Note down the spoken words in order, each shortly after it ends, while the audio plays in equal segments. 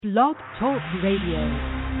Blog Talk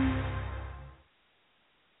Radio.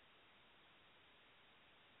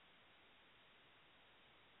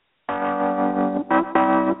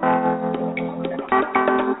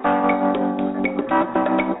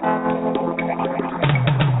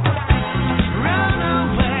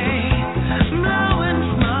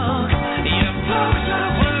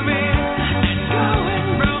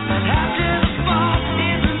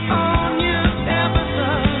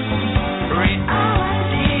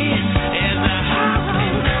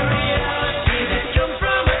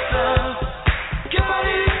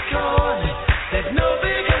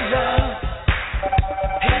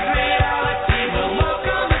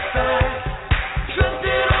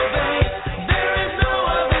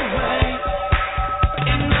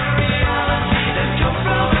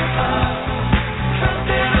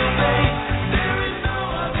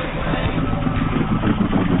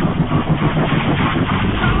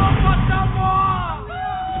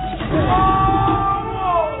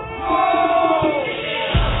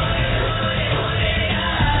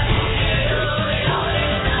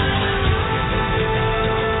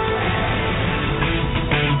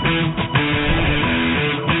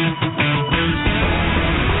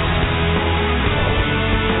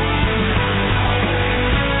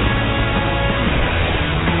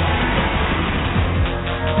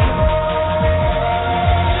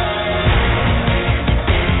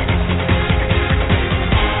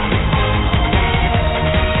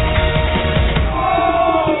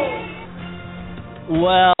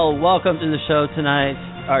 Welcome to the show tonight,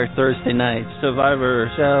 our Thursday night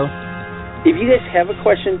Survivor show. If you guys have a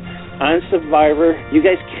question on Survivor, you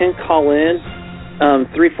guys can call in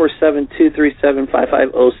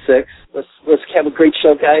 347-237-5506. Let's have a great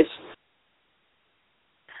show, guys.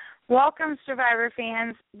 Welcome, Survivor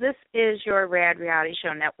fans. This is your Rad Reality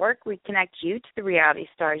Show Network. We connect you to the reality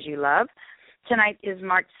stars you love. Tonight is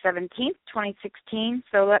March 17th, 2016,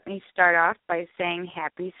 so let me start off by saying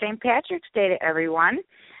Happy St. Patrick's Day to everyone.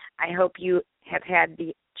 I hope you have had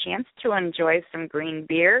the chance to enjoy some green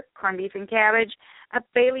beer, corned beef and cabbage, a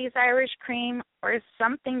Bailey's Irish cream, or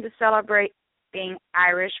something to celebrate being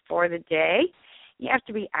Irish for the day. You have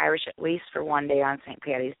to be Irish at least for one day on St.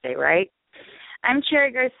 Patty's Day, right? I'm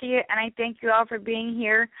Cherry Garcia, and I thank you all for being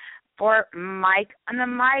here for Mike on the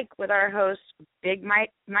Mic with our host, Big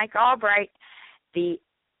Mike ALLBRIGHT, the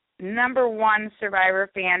number one Survivor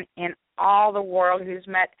fan in all the world who's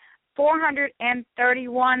met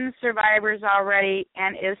 431 survivors already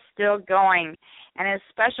and is still going. And his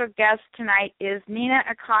special guest tonight is Nina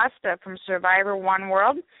ACOSTA from Survivor One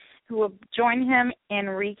World, who will join him in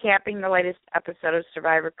recapping the latest episode of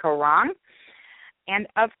Survivor Kaoh Rong. And,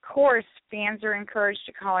 of course, fans are encouraged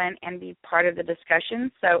to call in and be part of the discussion.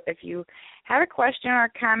 So if you have a question or a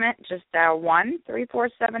comment, just dial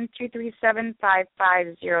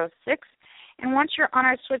 1-347-237-5506. And once you're on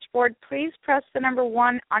our switchboard, please press the number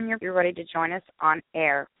 1 on your... You're ready to join us on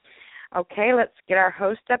air. Okay, let's get our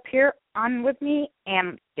host up here on with me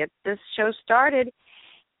and get this show started.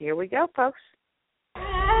 Here we go, folks.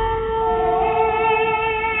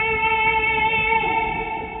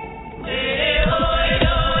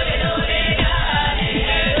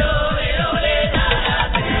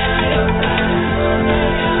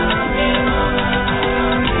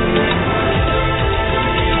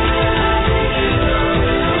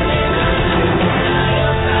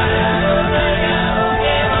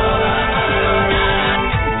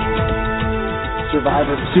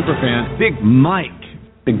 Survivor superfan, Big Mike.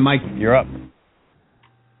 Big Mike, you're up.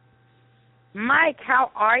 Mike,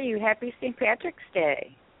 how are you? Happy St. Patrick's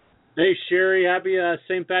Day. Hey, Sherry, happy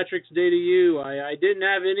St. Patrick's Day to you. I didn't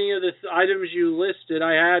have any of the items you listed.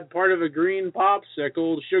 I had part of a green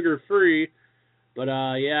popsicle, sugar-free, but,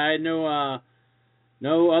 yeah, I had no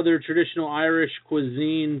other traditional Irish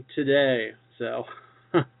cuisine today, so.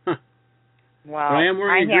 Well, I am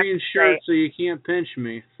wearing a green shirt, so you can't pinch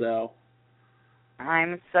me, so.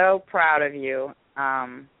 I'm so proud of you.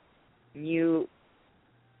 You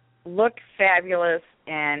look fabulous,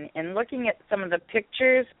 and in looking at some of the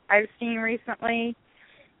pictures I've seen recently,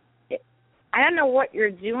 I don't know what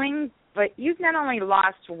you're doing, but you've not only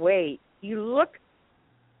lost weight, you look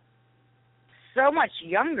so much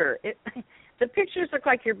younger. The pictures look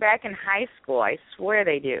like you're back in high school. I swear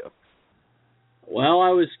they do. Well,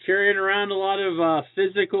 I was carrying around a lot of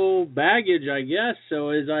physical baggage, I guess, so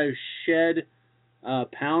as I've shed...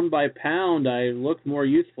 pound by pound, I look more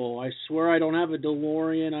youthful. I swear I don't have a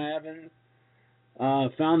DeLorean. I haven't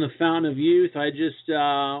found the fountain of youth. I just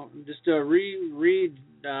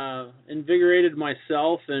invigorated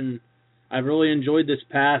myself, and I've really enjoyed this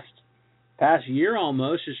past year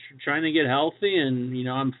almost, just trying to get healthy. And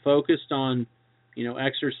I'm focused on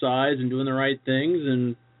exercise and doing the right things,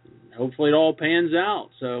 and hopefully it all pans out.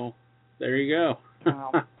 So there you go.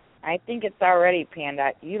 I think it's already panned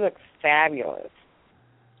out. You look fabulous.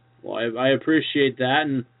 Well, I appreciate that,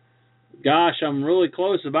 and gosh, I'm really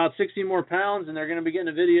close, about 60 more pounds, and they're going to be getting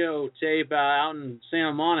a videotape out in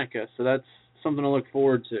Santa Monica, so that's something to look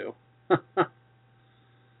forward to.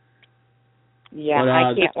 Yeah,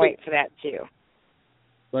 I can't wait for that, too.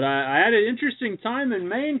 But I had an interesting time in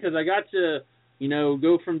Maine because I got to,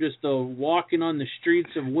 go from just walking on the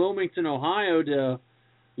streets of Wilmington, Ohio to,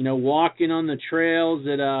 walking on the trails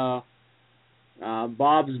at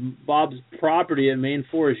Bob's property at Maine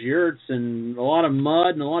Forest Yurts, and a lot of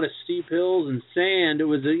mud and a lot of steep hills and sand. It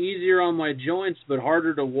was easier on my joints but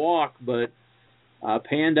harder to walk, but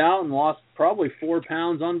panned out and lost probably 4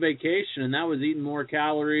 pounds on vacation, and that was eating more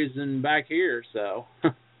calories than back here, so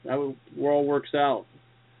that all works out.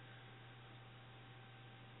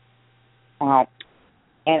 Wow.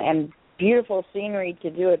 And beautiful scenery to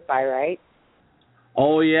do it by, right?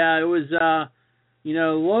 Oh, yeah, it was,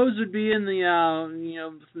 lows would be in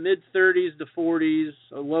the, mid-30s to 40s,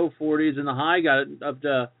 low 40s, and the high got up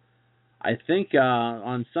to, I think,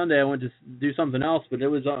 on Sunday I went to do something else, but it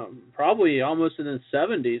was probably almost in the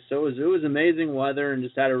 70s, so it was amazing weather and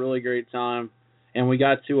just had a really great time. And we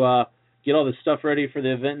got to get all the stuff ready for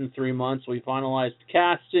the event in 3 months. We finalized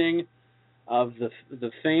casting of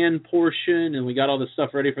the fan portion, and we got all the stuff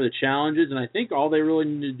ready for the challenges, and I think all they really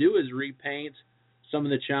need to do is repaint some of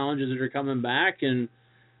the challenges that are coming back and,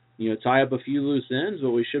 tie up a few loose ends,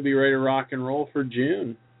 but we should be ready to rock and roll for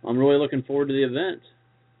June. I'm really looking forward to the event.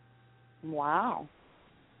 Wow.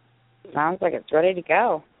 Sounds like it's ready to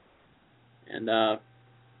go. And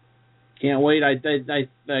can't wait. I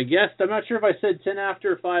guess, I'm not sure if I said 10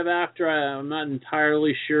 after or 5 after. I'm not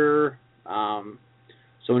entirely sure.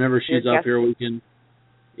 So whenever she's up here, we can,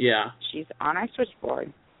 yeah. She's on our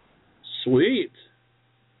switchboard. Sweet.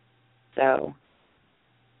 So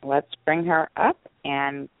let's bring her up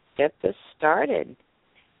and get this started.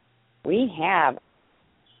 We have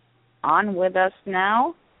on with us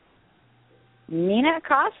now Nina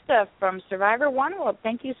ACOSTA from Survivor One World.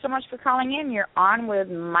 Thank you so much for calling in. You're on with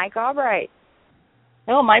Mike ALLBRIGHT.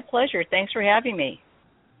 Oh, my pleasure. Thanks for having me.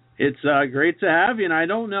 It's great to have you, and I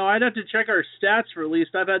don't know. I'd have to check our stats for at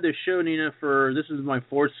least. I've had this show, Nina, this is my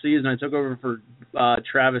 4th season. I took over for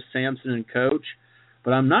Travis Sampson and Coach,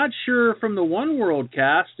 but I'm not sure from the One World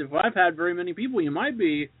cast if I've had very many people. You might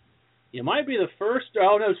be the first.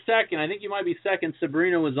 Oh no, second. I think you might be second.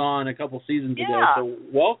 Sabrina was on a couple seasons ago, so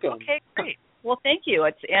welcome. Okay, great. Well, thank you.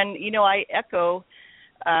 I echo.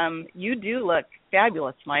 You do look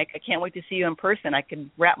fabulous, Mike. I can't wait to see you in person. I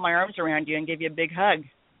can wrap my arms around you and give you a big hug.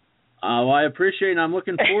 Well, I appreciate it, and I'm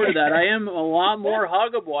looking forward to that. I am a lot more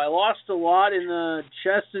huggable. I lost a lot in the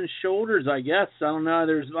chest and shoulders, I guess. I don't know.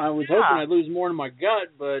 I was hoping I'd lose more in my gut,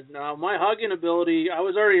 but my hugging ability, I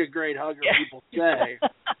was already a great hugger, people say.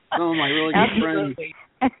 Some of my really good friends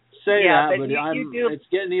say that, but it's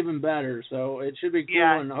getting even better, so it should be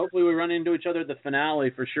cool, and hopefully we run into each other at the finale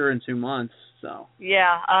for sure in 2 months. So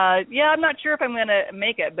I'm not sure if I'm going to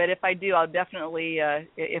make it, but if I do, I'll definitely,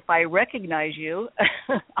 if I recognize you,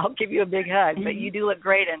 I'll give you a big hug. But you do look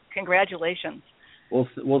great, and congratulations.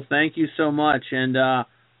 Well, thank you so much. And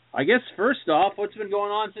I guess first off, what's been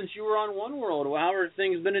going on since you were on One World? How have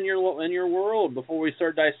things been in your world before we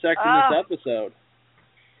start dissecting this episode?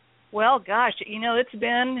 Well, gosh, it's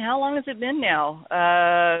been, how long has it been now?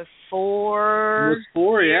 4 Almost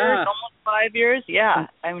 4, years, yeah. almost 5 years, yeah.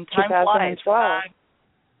 I mean, time flies. 2012.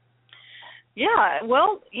 Yeah,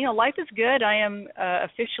 well, life is good. I am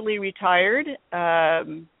officially retired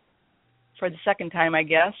for the second time, I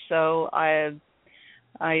guess. So I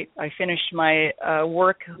finished my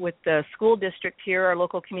work with the school district here, our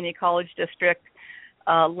local community college district,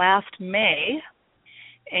 last May.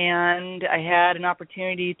 And I had an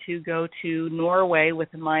opportunity to go to Norway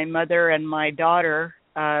with my mother and my daughter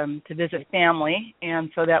to visit family. And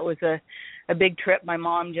so that was a big trip. My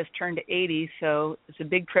mom just turned 80, so it's a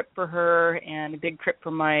big trip for her and a big trip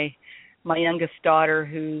for my youngest daughter,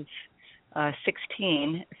 who's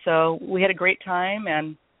 16. So we had a great time,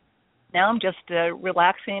 and now I'm just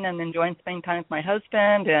relaxing and enjoying spending time with my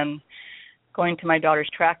husband and going to my daughter's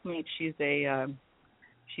track meet.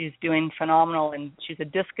 She's doing phenomenal, and she's a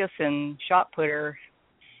discus and shot putter,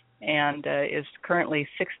 and is currently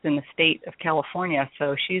 6th in the state of California.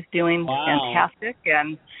 So she's doing fantastic,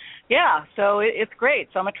 and so it's great.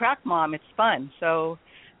 So I'm a track mom. It's fun. So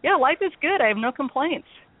life is good. I have no complaints.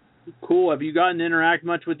 Cool. Have you gotten to interact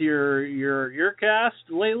much with your cast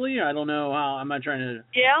lately? I don't know how. I'm not trying to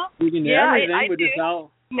speak into everything, I but do. just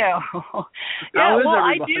how. No. How is well,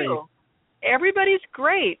 everybody? I do. Everybody's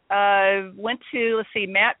great. Went to,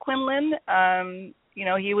 Matt Quinlan.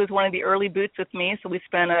 He was one of the early boots with me, so we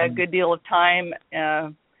spent a good deal of time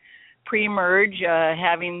pre-merge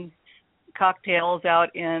having cocktails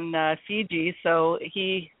out in Fiji. So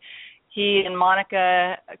he and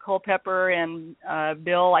Monica Culpepper and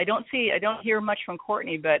Bill. I don't hear much from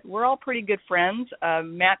Courtney, but we're all pretty good friends.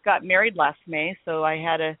 Matt got married last May, so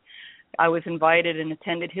I was invited and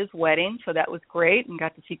attended his wedding, so that was great, and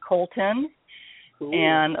got to see Colton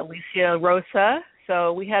and Alicia Rosa.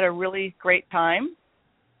 So we had a really great time.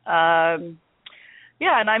 And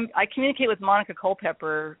I communicate with Monica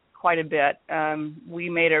Culpepper quite a bit. We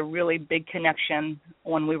made a really big connection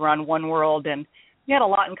when we were on One World, and we had a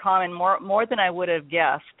lot in common, more than I would have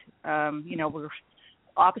guessed. We're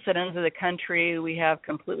opposite ends of the country. We have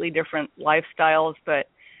completely different lifestyles, but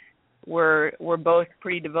we're both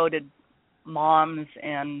pretty devoted moms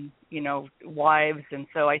and wives, and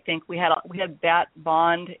so I think we had that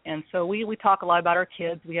bond, and so we talk a lot about our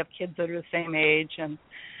kids. We have kids that are the same age, and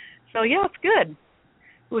so it's good.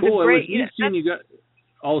 It was a great.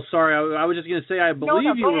 Sorry, I was just going to say I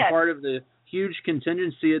believe you were part of the huge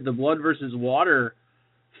contingency at the Blood versus Water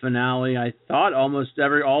finale. I thought almost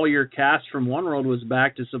all your cast from One World was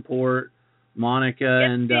back to support Monica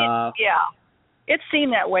It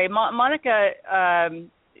seemed that way. Monica,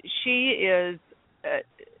 she is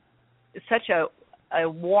such a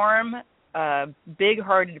warm,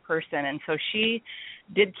 big-hearted person, and so she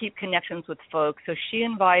did keep connections with folks. So she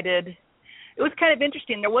invited. It was kind of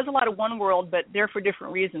interesting. There was a lot of One World, but they're for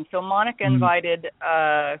different reasons. So Monica invited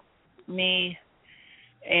me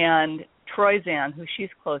and Troy Zan, who she's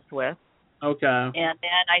close with. Okay. And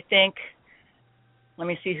then I think, let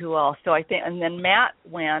me see who else. And then Matt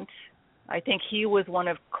went. I think he was one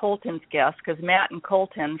of Colton's guests, because Matt and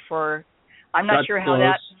Colton I'm not sure how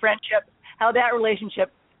that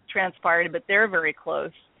relationship transpired, but they're very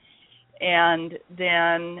close. And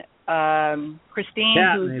then Christine,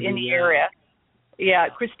 who's in the area. Yeah,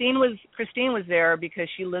 Christine was there because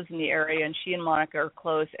she lives in the area, and she and Monica are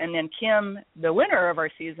close. And then Kim, the winner of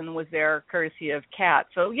our season, was there courtesy of Kat.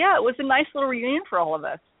 So it was a nice little reunion for all of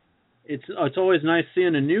us. It's always nice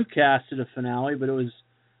seeing a new cast at a finale, but it was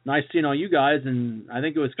nice seeing all you guys, and I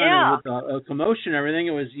think it was kind of with a commotion and everything.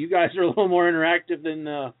 It was, you guys are a little more interactive than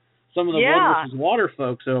some of the Blood versus Water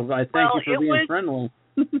folks. So I thank you for being friendly.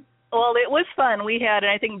 Well, it was fun. We had, and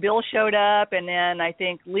I think Bill showed up, and then I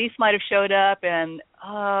think Lise might have showed up, and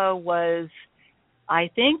I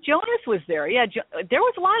think Jonas was there. Yeah, there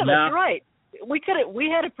was a lot of us. You're right. We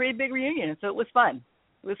had a pretty big reunion, so it was fun.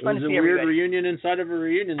 It was fun to see everybody. It was a weird reunion inside of a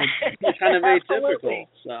reunion. It's kind of atypical.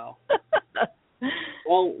 So,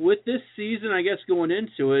 well, with this season, I guess going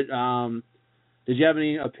into it, did you have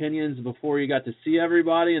any opinions before you got to see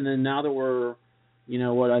everybody, and then now that we're,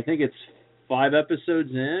 I think it's 5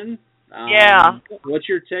 episodes in. What's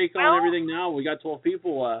your take on everything now? We got 12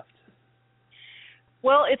 people left.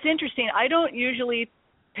 Well, it's interesting. I don't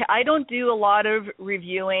do a lot of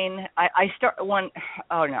reviewing.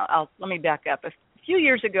 Let me back up. A few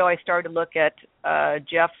years ago, I started to look at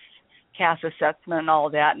Jeff's cast assessment and all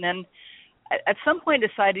of that, and then at some point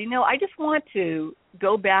decided, I just want to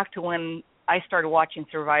go back to when I started watching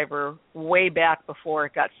Survivor way back before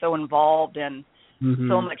it got so involved and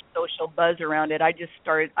so much social buzz around it. I just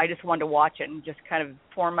wanted to watch it and just kind of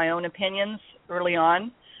form my own opinions early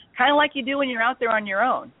on, kind of like you do when you're out there on your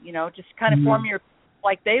own, just kind of form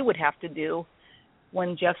like they would have to do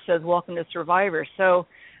when Jeff says, "Welcome to Survivor." So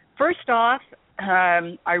first off,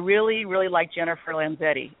 I really, really like Jennifer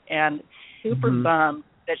Lanzetti, and super bummed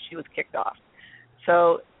that she was kicked off.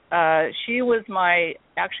 So she was my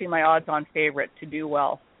odds-on favorite to do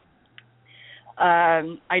well.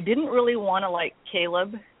 I didn't really want to like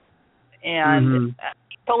Caleb, and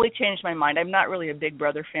totally changed my mind. I'm not really a Big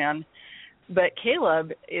Brother fan, but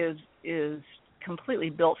Caleb is completely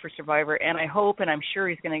built for Survivor, and I hope and I'm sure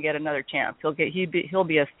he's going to get another chance. He'll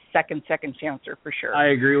be a second chancer for sure.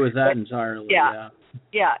 I agree with that entirely. Yeah,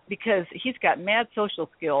 because he's got mad social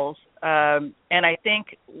skills, and I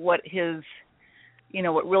think what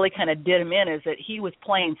really kind of did him in is that he was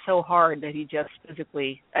playing so hard that he just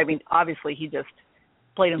physically, obviously he just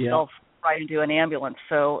played himself right into an ambulance.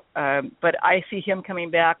 So, but I see him coming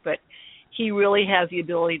back, but he really has the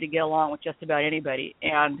ability to get along with just about anybody.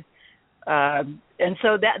 And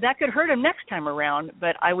so that could hurt him next time around,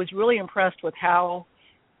 but I was really impressed with how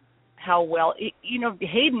well,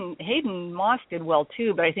 Hayden Moss did well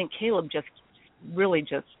too, but I think Caleb just really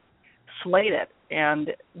slayed it and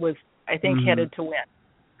was, I think, headed to win.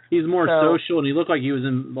 He's more social, and he looked like he was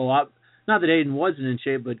in a lot. Not that Hayden wasn't in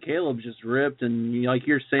shape, but Caleb's just ripped, and like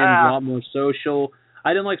you're saying, he's a lot more social.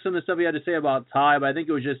 I didn't like some of the stuff he had to say about Ty, but I think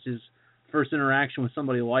it was just his first interaction with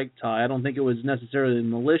somebody like Ty. I don't think it was necessarily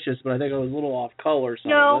malicious, but I think it was a little off color.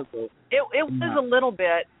 No, it was a little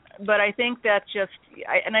bit, but I think that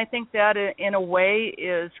I think that in a way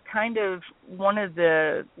is kind of one of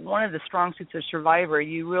the strong suits of Survivor.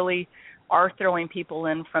 You really are throwing people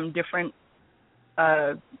in from different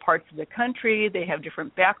parts of the country. They have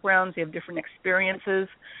different backgrounds. They have different experiences.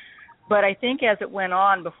 But I think as it went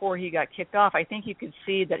on before he got kicked off, I think you could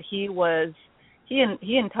see that he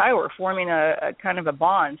and Ty were forming a kind of a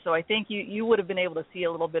bond. So I think you would have been able to see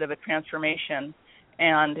a little bit of a transformation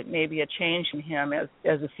and maybe a change in him as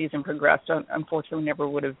the season progressed. Unfortunately,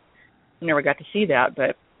 never got to see that.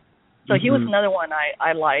 But so he was another one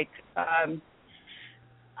I liked.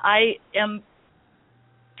 I am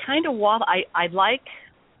kind of I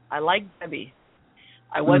like Debbie.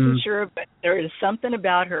 I wasn't sure, but there is something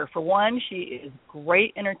about her. For one, she is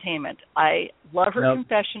great entertainment. I love her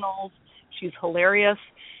confessionals. She's hilarious.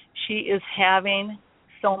 She is having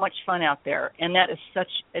so much fun out there, and that is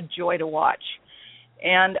such a joy to watch.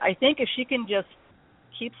 And I think if she can just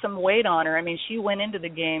keep some weight on her, I mean, she went into the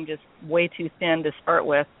game just way too thin to start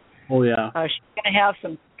with. Oh, yeah. She's going to have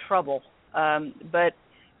some trouble. But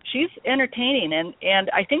she's entertaining, and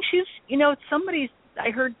I think she's, I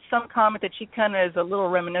heard some comment that she kind of is a little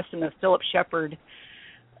reminiscent of Philip Shepard,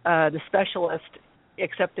 the specialist,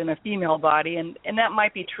 except in a female body, and that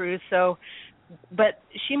might be true. So, but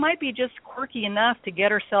she might be just quirky enough to get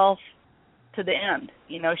herself to the end.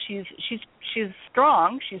 She's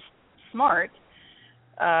strong, she's smart,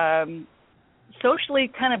 socially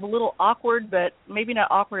kind of a little awkward, but maybe not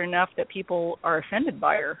awkward enough that people are offended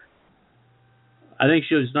by her. I think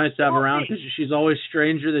she was nice to have around because she's always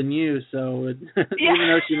stranger than you. So even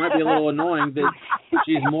though she might be a little annoying, but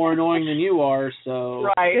she's more annoying than you are. So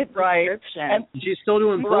right. And she's still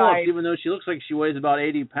doing pull-ups, even though she looks like she weighs about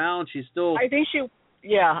 80 pounds. She's still. I think she's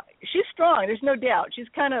strong. There's no doubt. She's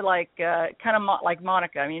kind of like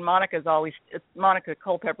Monica. I mean, Monica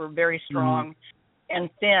Culpepper, very strong and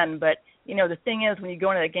thin. But the thing is, when you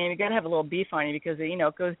go into that game, you got to have a little beef on you because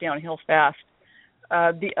it goes downhill fast.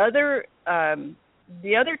 The other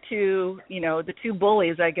two, the two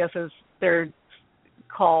bullies, I guess as they're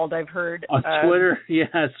called, I've heard. On Twitter,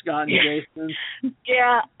 Scott and Jason.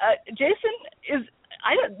 Jason is,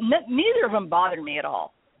 neither of them bother me at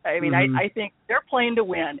all. I mean, I think they're playing to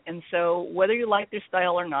win, and so whether you like their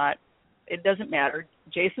style or not, it doesn't matter.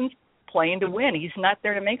 Jason's playing to win. He's not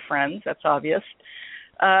there to make friends, that's obvious.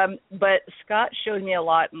 But Scott showed me a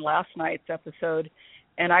lot in last night's episode,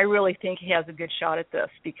 and I really think he has a good shot at this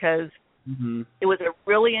because it was a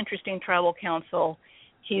really interesting tribal council.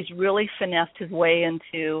 He's really finessed his way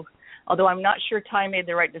into, although I'm not sure Ty made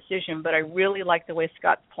the right decision, but I really like the way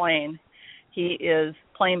Scott's playing. He is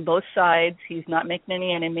playing both sides. He's not making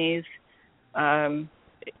any enemies. I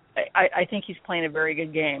think he's playing a very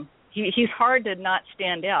good game. He's hard to not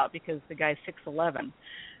stand out because the guy's 6'11".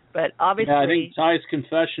 But obviously, I think Ty's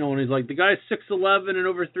confessional when he's like, the guy's 6'11" and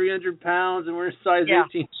over 300 pounds and wears size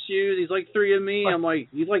 18 shoes. He's like 3 of me. I'm like,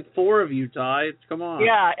 he's like 4 of you, Ty. Come on.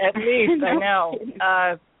 Yeah, at least I know.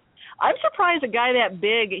 I'm surprised a guy that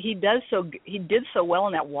big he did so well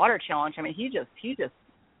in that water challenge. I mean, he's pretty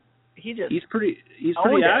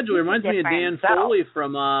agile. It reminds me of Dan Foley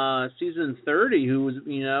from season 30, who was,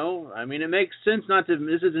 I mean, it makes sense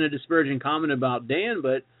this isn't a disparaging comment about Dan,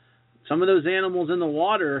 but some of those animals in the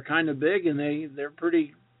water are kind of big and they're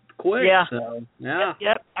pretty quick. Yeah. So,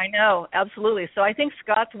 Yep, I know, absolutely. So I think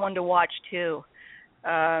Scott's one to watch too.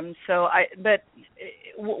 But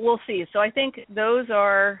we'll see. So I think those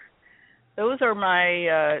are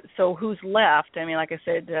my. So who's left? I mean, like I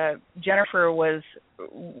said, Jennifer was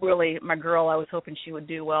really my girl. I was hoping she would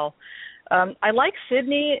do well. I like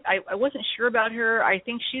Sydney. I wasn't sure about her. I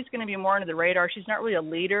think she's going to be more under the radar. She's not really a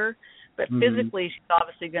leader. But physically, she's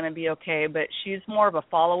obviously going to be okay. But she's more of a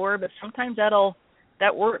follower. But sometimes that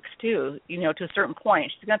works too. To a certain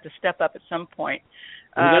point, she's got to step up at some point.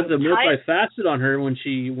 We got the multifaceted on her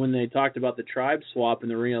when they talked about the tribe swap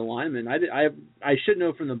and the realignment. I should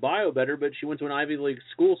know from the bio better, but she went to an Ivy League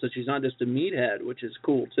school, so she's not just a meathead, which is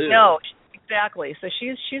cool too. No, exactly. So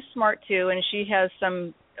she's smart too, and she has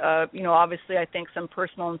some, obviously I think some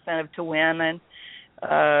personal incentive to win,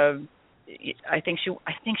 and. I think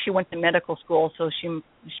she went to medical school, so she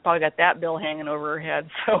probably got that bill hanging over her head.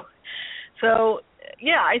 So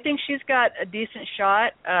yeah, I think she's got a decent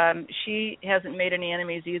shot. She hasn't made any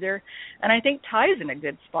enemies either, and I think Ty's in a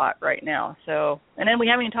good spot right now. So, and then we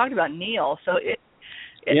haven't even talked about Neil. So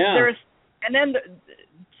there's, and then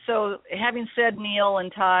so having said Neil and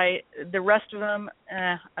Ty, the rest of them,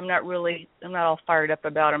 I'm not all fired up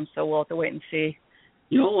about them. So we'll have to wait and see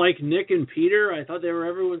You don't like Nick and Peter? I thought they were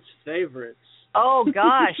everyone's favorites. Oh,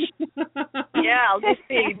 gosh. Yeah, let's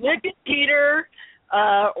see. Nick and Peter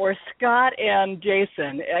or Scott and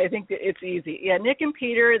Jason. I think that it's easy. Yeah, Nick and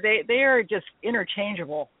Peter, they are just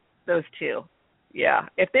interchangeable, those two. Yeah.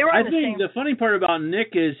 If they were on the same... the funny part about Nick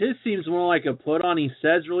is his seems more like a put-on. He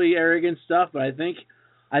says really arrogant stuff, but I think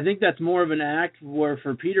that's more of an act where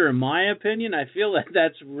for Peter, in my opinion, I feel that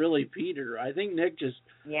that's really Peter. I think Nick just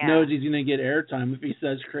knows he's going to get airtime if he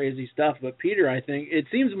says crazy stuff. But Peter, I think, it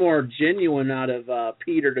seems more genuine out of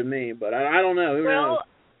Peter to me. But I don't know. Who knows?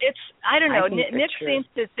 I don't know. Nick seems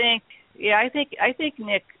to think, I think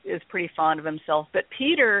Nick is pretty fond of himself. But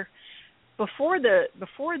Peter, before the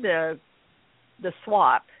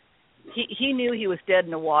swap, he knew he was dead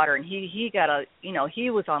in the water, and he got he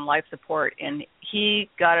was on life support, and he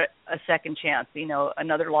got a second chance,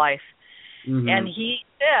 another life. Mm-hmm. And he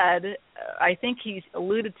said, I think he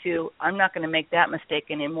alluded to, I'm not going to make that mistake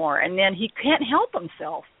anymore. And then he can't help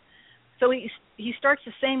himself, so he starts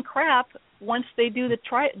the same crap once they do the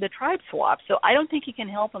tribe swap. So I don't think he can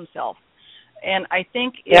help himself, and I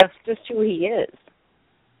think that's just who he is.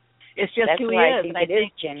 It's just who he is. I think it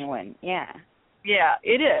is genuine. Yeah. Yeah,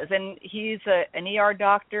 it is, and he's an ER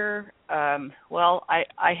doctor.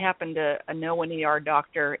 I happen to know an ER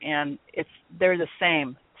doctor, and they're the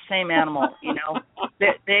same animal.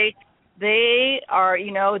 They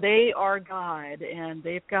are they are God, and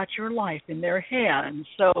they've got your life in their hands.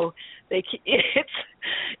 So it's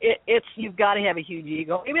you've got to have a huge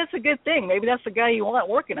ego. Maybe that's a good thing. Maybe that's the guy you want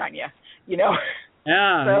working on you.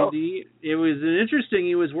 Yeah, so, it was interesting.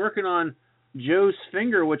 He was working on Joe's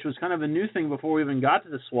finger, which was kind of a new thing before we even got to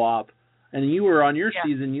the swap. And you were on your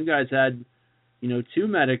season, you guys had, 2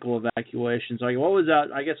 medical evacuations. Like, what was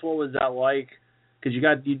that? I guess what was that like? Because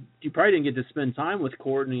you probably didn't get to spend time with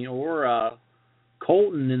Courtney or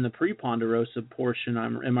Colton in the pre-Ponderosa portion.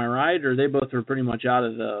 Am I right? Or they both were pretty much out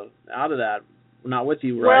of that, not with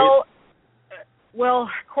you, right? Well,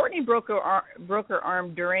 Courtney broke her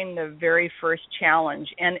arm during the very first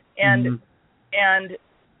challenge, and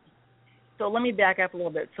so let me back up a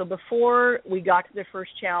little bit. So before we got to the first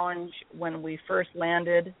challenge, when we first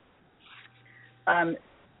landed,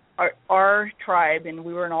 our tribe, and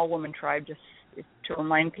we were an all-woman tribe, just to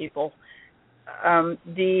remind people,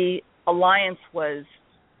 the alliance was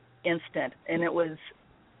instant, and it was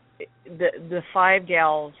the 5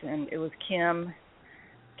 gals, and it was Kim,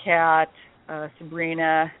 Kat,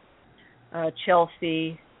 Sabrina,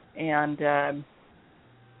 Chelsea, and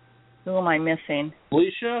who am I missing?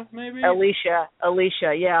 Alicia, maybe?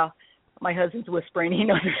 Alicia, yeah. My husband's whispering. He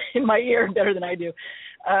knows in my ear better than I do.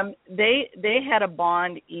 They had a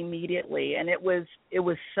bond immediately, and it was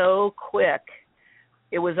so quick.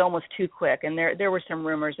 It was almost too quick. And there were some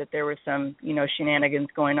rumors that there were some, shenanigans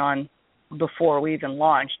going on before we even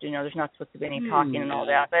launched. There's not supposed to be any talking and all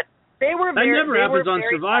that. But they were that very... That never happens on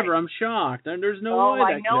Survivor. Tight. I'm shocked. There's no way that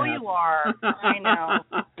I know you are. I know.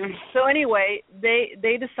 So anyway,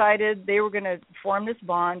 they decided they were going to form this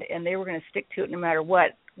bond, and they were going to stick to it no matter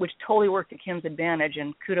what, which totally worked to Kim's advantage,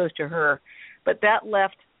 and kudos to her. But that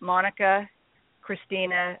left Monica,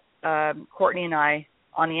 Christina, Courtney, and I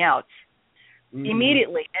on the outs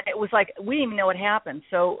immediately. And it was like we didn't even know what happened.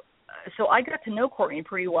 So I got to know Courtney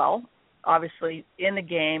pretty well, obviously, in the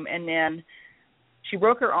game, and then she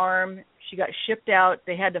broke her arm. She got shipped out.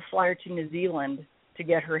 They had to fly her to New Zealand to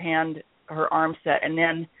get her arm set. And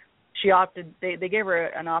then she opted, they gave her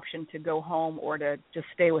an option to go home or to just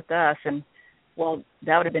stay with us. And, well,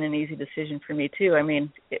 that would have been an easy decision for me, too. I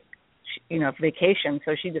mean, vacation.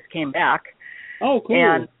 So she just came back. Oh,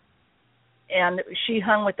 cool. And she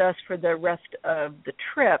hung with us for the rest of the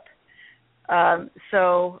trip.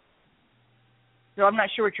 So I'm not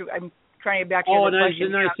sure what I'm trying to get back to your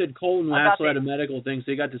question. And I said Colton last had a medical thing,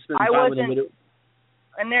 so you got to spend time with him.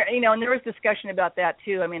 And there was discussion about that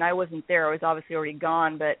too. I mean, I wasn't there; I was obviously already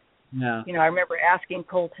gone. But I remember asking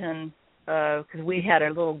Colton because we had a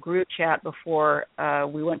little group chat before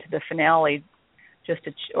we went to the finale,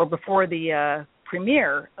 or before the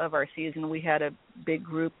premiere of our season. We had a big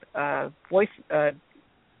group voice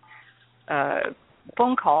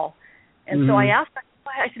phone call, and so I asked him.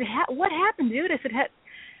 I said, "What happened, dude?" I said,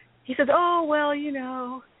 He says, "Oh, well,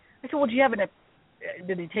 I said, "Well, do you have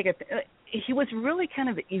did he take a?" He was really kind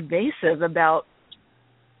of evasive about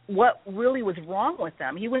what really was wrong with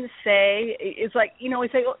them. He wouldn't say. It's like he'd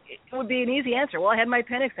say, oh, it would be an easy answer. Well, I had my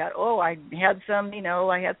appendix out. Oh, I had some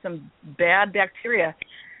bad bacteria.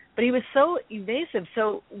 But he was so evasive.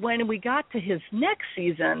 So when we got to his next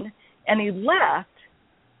season and he left,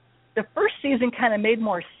 the first season kind of made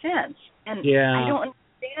more sense. And I don't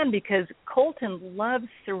understand because Colton loves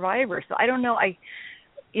Survivor. So I don't know.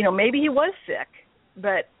 maybe he was sick,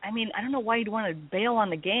 but I mean, I don't know why you'd want to bail on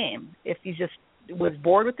the game if he just was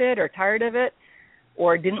bored with it or tired of it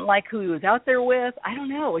or didn't like who he was out there with. I don't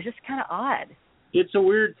know. It was just kind of odd. It's a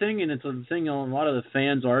weird thing, and it's a thing a lot of the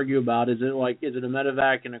fans argue about. Is it a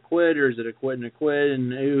medevac and a quit, or is it a quit and a quit?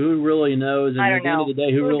 And who really knows? And at the end of the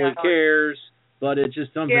day, who really cares? But it's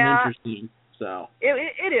just something interesting. So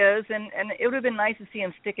it is, and it would have been nice to see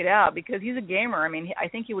him stick it out because he's a gamer. I mean, I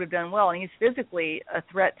think he would have done well, and he's physically a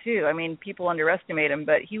threat too. I mean, people underestimate him,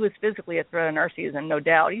 but he was physically a threat in our season, no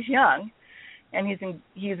doubt. He's young, and he's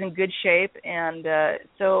in good shape, and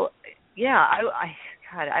so yeah,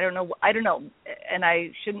 I don't know, and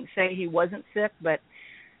I shouldn't say he wasn't sick, but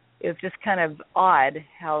it was just kind of odd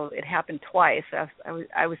how it happened twice.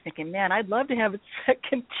 I was thinking, man, I'd love to have a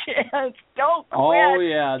second chance. Don't quit. Oh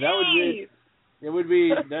yeah, that would be. It would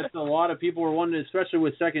be. That's a lot of people were wondering, especially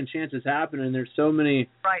with second chances happening. There's so many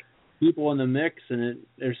people in the mix, and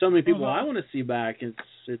there's so many people I want to see back.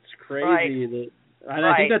 It's crazy that. And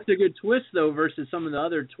I think that's a good twist though versus some of the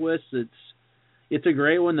other twists. It's a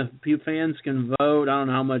great one. The fans can vote. I don't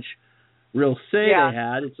know how much real say they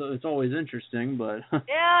had. It's always interesting, but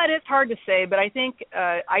yeah, it is hard to say. But I think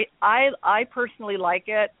I personally like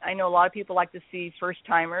it. I know a lot of people like to see first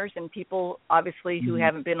timers and people obviously who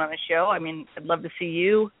haven't been on a show. I mean, I'd love to see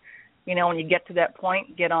you. When you get to that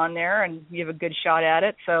point, get on there and you have a good shot at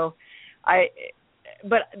it. So,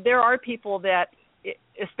 but there are people that,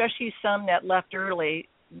 especially some that left early,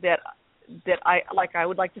 that I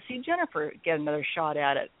would like to see Jennifer get another shot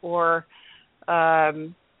at it, or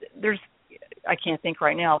there's. I can't think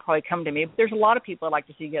right now. It'll probably come to me. But there's a lot of people I'd like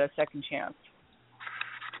to see get a second chance.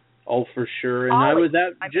 Oh, for sure. And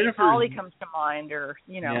Jennifer. Holly comes to mind, or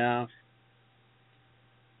Yeah.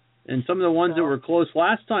 And some of the ones that were close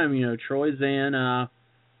last time, Troy Zan,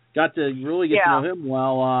 got to really get to know him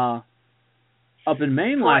well up in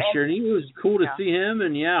Maine last year, and it was cool to see him.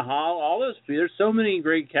 And all those. There's so many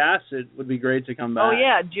great casts. It would be great to come back. Oh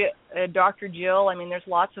yeah, Dr. Jill. I mean, there's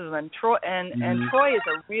lots of them. And Troy and Troy is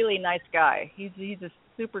a really nice guy. He's a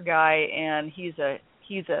super guy, and he's about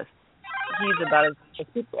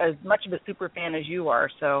as much of a super fan as you are.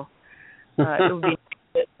 So it would be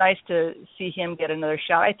nice to see him get another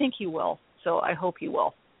shot. I think he will. So I hope he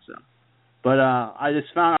will. But I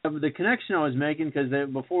just found the connection I was making because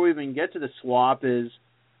before we even get to the swap is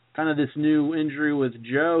kind of this new injury with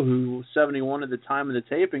Joe, who was 71 at the time of the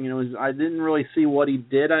taping, and I didn't really see what he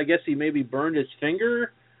did. I guess he maybe burned his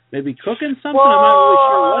finger, maybe cooking something. Whoa. I'm not really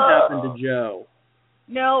sure what happened to Joe.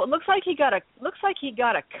 No, it looks like he got a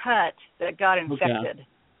cut that got infected.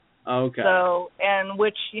 Okay. So, and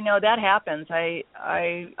which that happens. I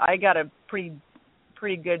got a pretty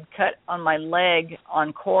good cut on my leg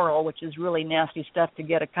on coral, which is really nasty stuff to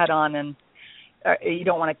get a cut on, and you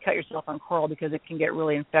don't want to cut yourself on coral because it can get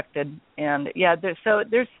really infected. And I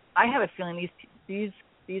have a feeling these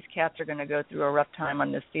cats are going to go through a rough time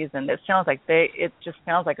on this season. It just sounds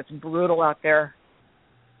like it's brutal out there.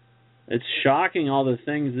 It's shocking all the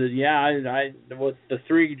things that with the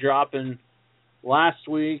 3 dropping last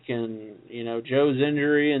week, and Joe's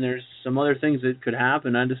injury, and there's some other things that could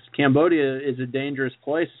happen. Cambodia is a dangerous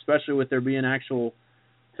place, especially with there being actual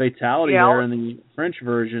fatality there in the French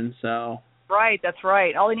version. So right, that's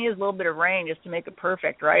right. All they need is a little bit of rain just to make it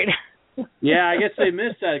perfect, right? Yeah, I guess they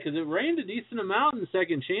missed that because it rained a decent amount in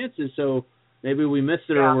second chances. So maybe we missed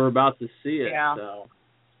it, or we're about to see it. Yeah. So.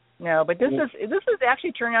 No, but this is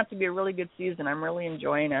actually turned out to be a really good season. I'm really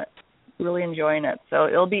enjoying it. So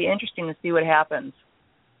it'll be interesting to see what happens.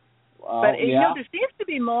 But there seems to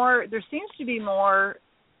be more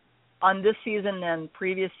on this season than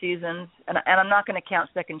previous seasons, and I'm not going to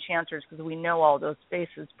count second chancers because we know all those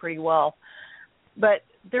faces pretty well. But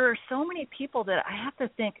there are so many people that I have to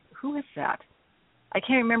think, who is that? I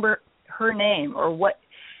can't remember her name or what.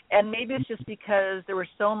 And maybe it's just because there was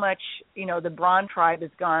so much, the Braun tribe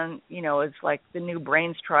is gone, it's like the new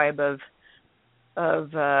Brains tribe of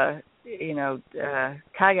Cagayan.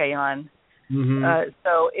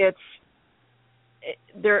 So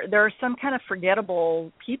there are some kind of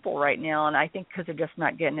forgettable people right now, and I think because they're just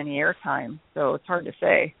not getting any airtime. So it's hard to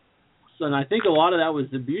say. So, and I think a lot of that was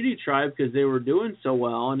the Beauty tribe because they were doing so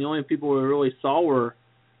well, and the only people we really saw were,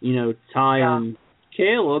 Ty and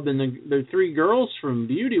Caleb, and the 3 girls from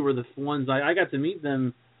Beauty were the ones I got to meet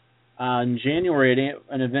them in January at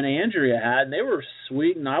an event Andrea had, and they were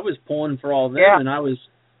sweet, and I was pulling for all of them, and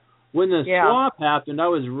when the swap happened, I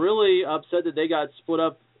was really upset that they got split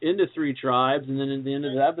up into 3 tribes, and then at the end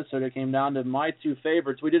of the episode, it came down to my 2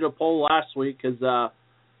 favorites. We did a poll last week because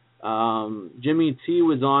Jimmy T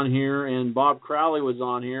was on here, and Bob Crowley was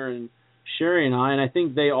on here, and Sherry and I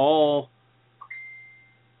think they all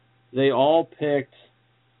they all picked.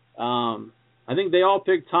 I think they all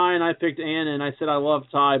picked Ty, and I picked Anna, and I said I love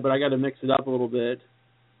Ty, but I got to mix it up a little bit.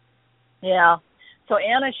 Yeah. So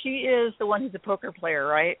Anna, she is the one who's a poker player,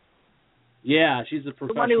 right? Yeah, she's a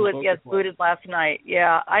professional the one who poker was booted last night.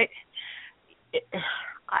 Yeah,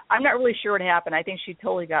 I'm not really sure what happened. I think she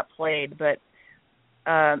totally got played, but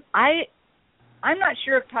I'm not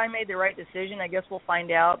sure if Ty made the right decision. I guess we'll find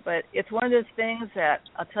out. But it's one of those things that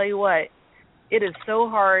I'll tell you what, it is so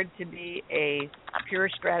hard to be a pure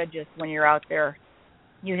strategist when you're out there.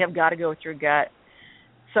 You have got to go with your gut.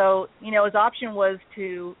 So, his option was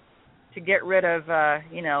to get rid of,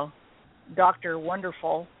 Dr.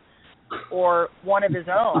 Wonderful or one of his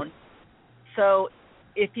own. So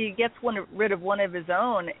if he gets rid of one of his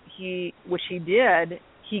own, which he did,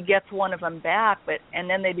 he gets one of them back, and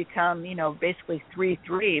then they become, basically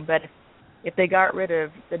 3-3. But if they got rid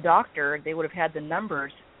of the doctor, they would have had the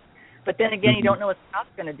numbers. But then again, you don't know what Scott's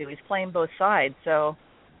going to do. He's playing both sides, so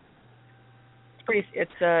it's pretty.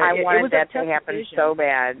 I wanted that to happen so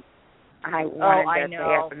bad. I wanted that to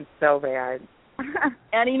happen so bad.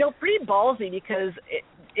 And pretty ballsy, because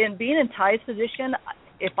in being in Ty's position,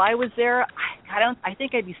 if I was there, I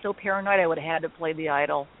think I'd be so paranoid I would have had to play the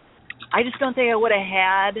idol. I just don't think I would have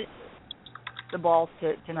had the balls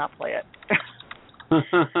to not play it.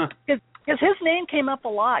 Because his name came up a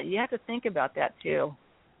lot. You have to think about that too.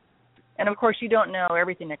 And of course, you don't know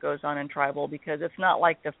everything that goes on in tribal, because it's not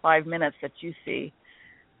like the 5 minutes that you see.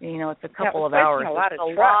 It's a couple of hours. It's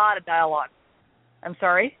a lot of dialogue. I'm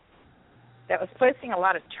sorry? That was placing a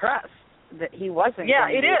lot of trust that he wasn't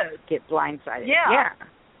going to get blindsided.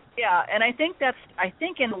 Yeah, and I think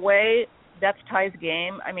in a way that's Ty's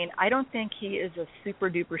game. I mean, I don't think he is a super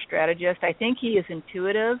duper strategist. I think he is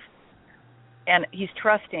intuitive and he's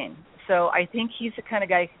trusting. So I think he's the kind of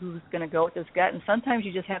guy who's going to go with his gut, and sometimes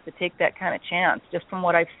you just have to take that kind of chance, just from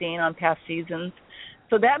what I've seen on past seasons.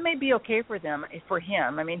 So that may be okay for him.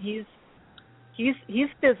 I mean, he's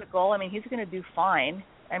physical. I mean, he's going to do fine.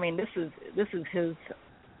 I mean, this is his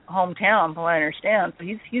hometown, from what I understand. So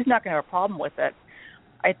he's not going to have a problem with it.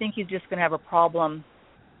 I think he's just going to have a problem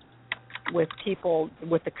with people,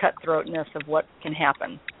 with the cutthroatness of what can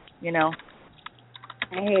happen.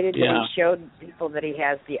 I hated that he showed people that he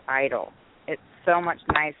has the idol. It's so much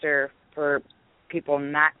nicer for people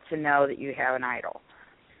not to know that you have an idol.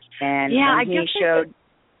 And he showed.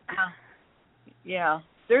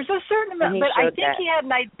 There's a certain amount, but I think he had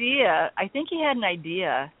an idea. I think he had an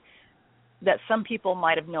idea that some people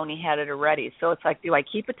might have known he had it already. So it's like, do I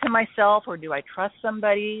keep it to myself or do I trust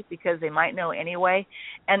somebody because they might know anyway?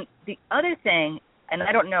 And the other thing, and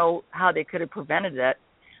I don't know how they could have prevented it,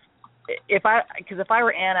 because if I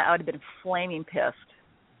were Anna, I would have been flaming pissed.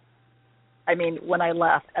 I mean, when I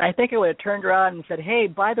left. And I think I would have turned around and said, hey,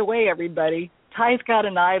 by the way, everybody, Ty's got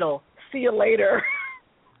an idol. See you later.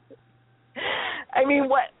 I mean,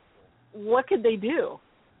 what could they do?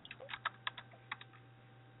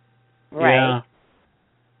 Right. Yeah.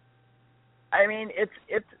 I mean,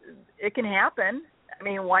 it can happen. I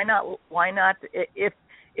mean, why not?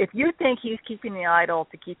 If you think he's keeping the idol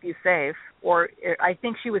to keep you safe, or I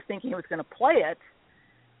think she was thinking he was going to play it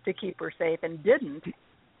to keep her safe and didn't,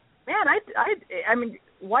 man, I mean,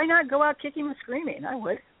 why not go out kicking and screaming? I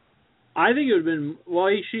would. I think it would have been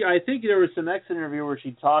I think there was some exit interview where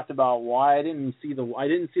she talked about why. I didn't see the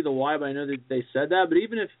why, but I know that they said that. But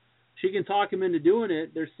even if she can talk him into doing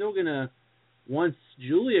it, they're still gonna. Once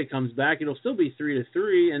Julia comes back, it'll still be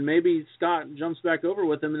 3-3, and maybe Scott jumps back over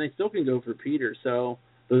with him, and they still can go for Peter. So,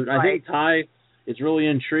 but I think Ty is really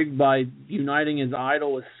intrigued by uniting his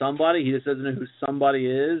idol with somebody. He just doesn't know who somebody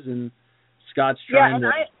is, and Scott's trying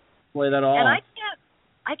to play that off. And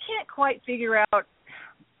I can't quite figure out,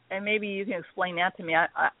 and maybe you can explain that to me.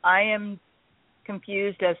 I am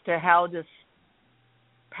confused as to how this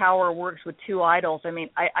power works with two idols. I mean,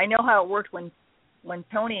 I know how it worked when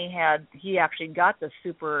Tony he actually got the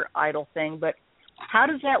super idol thing, but how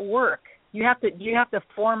does that work? Do you have to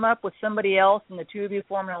form up with somebody else, and the two of you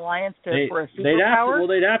form an alliance for a superpower?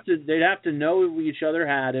 They'd have to know each other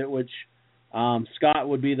had it, which Scott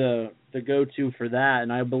would be the go-to for that.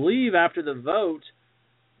 And I believe after the vote,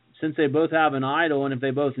 since they both have an idol, and if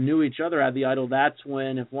they both knew each other had the idol, that's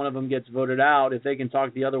when, if one of them gets voted out, if they can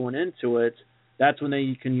talk the other one into it, that's when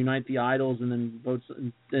they can unite the idols and then vote. So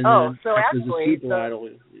actually, idol.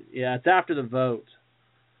 Yeah, it's after the vote.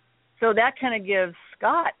 So that kind of gives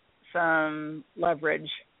Scott some leverage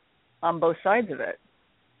on both sides of it.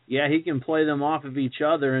 Yeah, he can play them off of each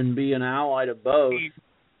other and be an ally to both.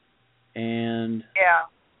 And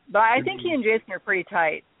but I think he and Jason are pretty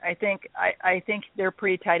tight. I think they're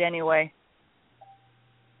pretty tight anyway.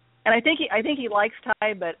 And I think he likes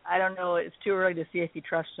Ty, but I don't know. It's too early to see if he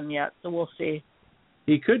trusts him yet, so we'll see.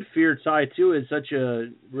 He could fear Ty, too, as such a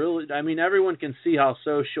really... I mean, everyone can see how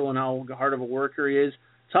social and how hard of a worker he is.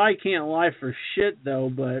 Ty can't lie for shit, though,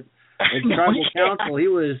 but in Tribal Council, he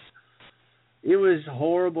was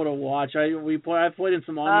horrible to watch. I played in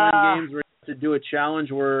some online games where you have to do a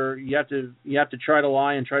challenge where you have to try to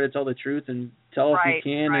lie and try to tell the truth and tell if you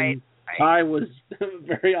can. And Ty was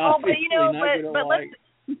very obviously not good at lying.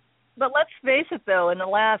 But let's face it, though, in the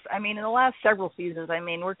last several seasons,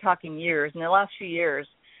 we're talking years, in the last few years,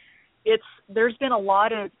 there's been a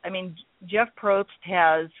lot of, Jeff Probst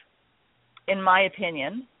has, in my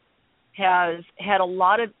opinion, has had a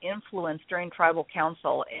lot of influence during Tribal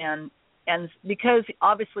Council, and because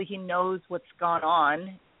obviously he knows what's gone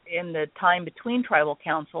on in the time between Tribal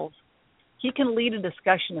Councils, he can lead a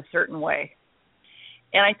discussion a certain way.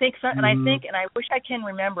 And I think, and I wish I can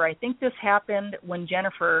remember, I think this happened when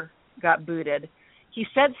Jennifer got booted. He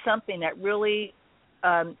said something that really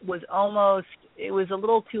was almost, it was a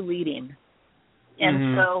little too leading.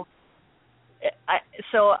 And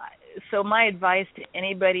so my advice to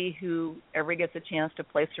anybody who ever gets a chance to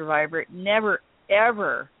play Survivor, never,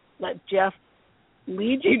 ever let Jeff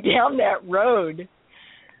lead you down that road.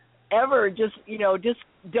 Ever. Just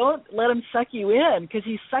don't let him suck you in, because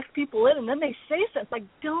he sucks people in and then they say something. It's like,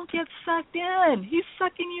 don't get sucked in. He's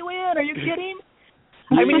sucking you in. Are you kidding?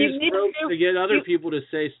 You need to get other people to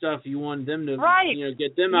say stuff you want them to,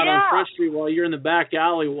 get them out on Front Street while you're in the back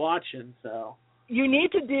alley watching. So you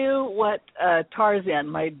need to do what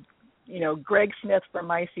Tarzan, Greg Smith from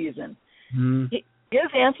my season.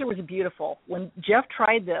 His answer was beautiful. When Jeff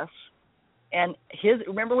tried this, and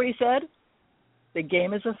remember what he said? The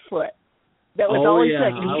game is afoot. That was all he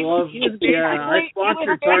said. I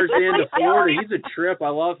sponsored Tarzan to Florida. He's a trip. I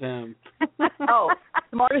love him.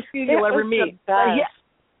 Smartest dude you'll ever meet.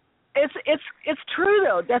 It's true,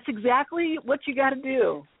 though. That's exactly what you got to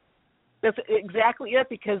do. That's exactly it,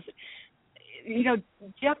 because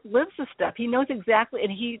Jeff lives the stuff. He knows exactly,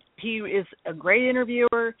 and he is a great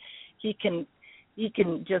interviewer. He can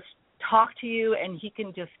just talk to you, and he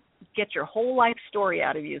can just get your whole life story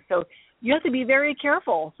out of you. So you have to be very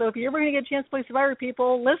careful. So if you're ever going to get a chance to play Survivor,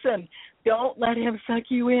 people, listen, don't let him suck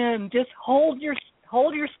you in. Just hold your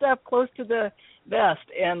stuff close to the vest,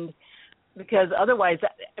 and because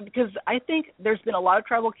I think there's been a lot of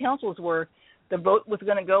Tribal Councils where the vote was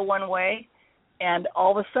going to go one way, and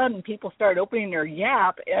all of a sudden people started opening their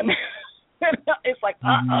yap, and it's like,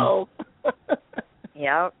 uh-oh.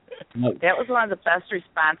 Yep. That was one of the best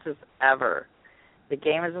responses ever. The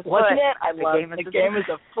game is afoot. Wasn't it? I love the game is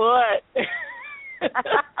afoot.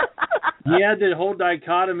 He had the whole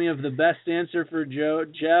dichotomy of the best answer for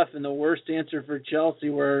Jeff and the worst answer for Chelsea,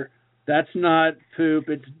 where that's not poop,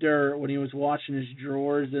 it's dirt, when he was washing his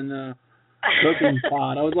drawers in the cooking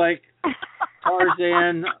pot. I was like,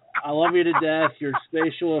 Tarzan, I love you to death. Your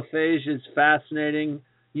spatial aphasia is fascinating.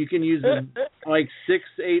 You can use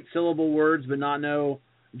 6-8 syllable words but not know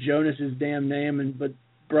Jonas's damn name, but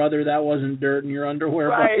brother, that wasn't dirt in your underwear,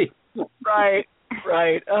 buddy.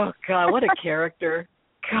 Right. Oh God, what a character.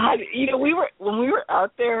 God, when we were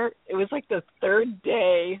out there, it was like the third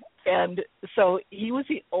day, and so he was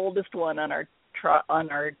the oldest one on our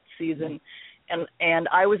season, and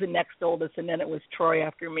I was the next oldest, and then it was Troy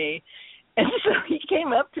after me. And so he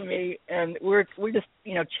came up to me, and we're just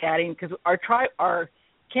chatting, because our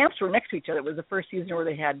camps were next to each other. It was the first season where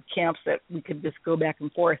they had camps that we could just go back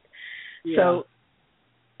and forth. Yeah. So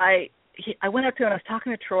I went up to him, and I was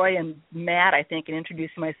talking to Troy and Matt, I think, and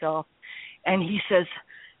introducing myself. And he says,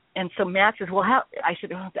 and so Matt says, well, how? I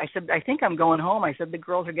said, I think I'm going home. I said, the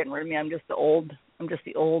girls are getting rid of me. I'm just the old, on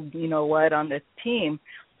the team.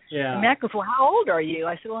 Yeah. And Matt goes, well, how old are you?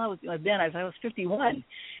 I said, well, I was 51.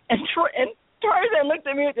 And Tarzan looked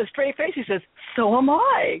at me with a straight face. He says, so am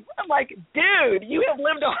I. I'm like, dude, you have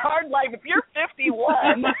lived a hard life. If you're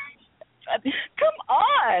 51, come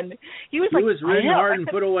on. He was ridden hard and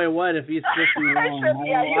put away wet if he's 51. I said,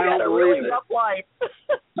 yeah, you had a really rough life.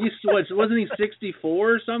 Wasn't he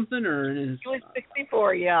 64 or something? He was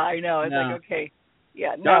 64, yeah, I know. It's like, okay.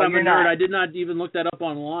 Yeah, no, God, I'm you're a nerd. not. I did not even look that up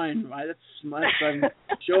online. I'm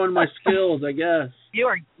showing my skills, I guess. You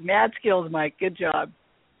are mad skills, Mike. Good job.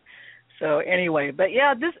 So anyway, but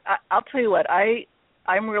yeah, I'll tell you what,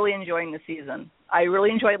 I'm really enjoying the season. I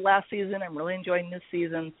really enjoyed last season. I'm really enjoying this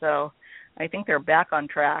season. So I think they're back on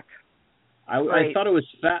track. I thought it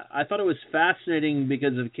was fascinating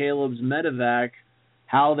because of Caleb's medevac,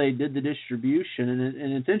 how they did the distribution,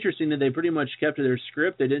 and it's interesting that they pretty much kept to their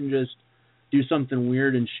script. They didn't just do something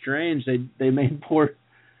weird and strange. They made poor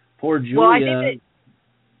Julia. Well, I think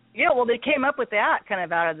Yeah, well, they came up with that kind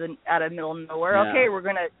of out of the middle of nowhere. Yeah. Okay, we're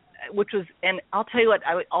gonna, which was, and I'll tell you what,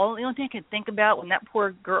 the only thing I can think about when that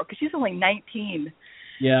poor girl, because she's only 19.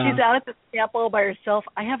 Yeah. She's out at the camp all by herself.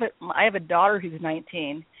 I have a daughter who's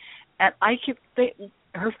 19, and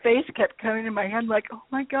her face kept coming in my head like, oh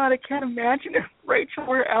my God, I can't imagine if Rachel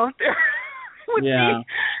were out there with me.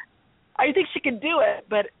 I think she could do it,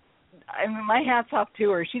 but I mean, my hat's off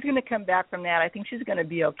to her. She's going to come back from that. I think she's going to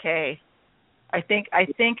be okay. I think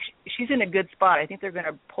she's in a good spot. I think they're going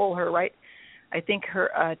to pull her right. I think her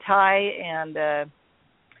Ty and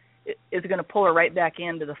is going to pull her right back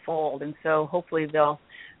into the fold, and so hopefully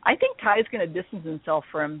I think Ty's going to distance himself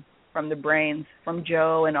from the brains, from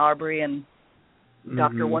Joe and Aubrey and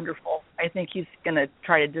Dr. Wonderful. I think he's going to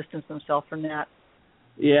try to distance himself from that.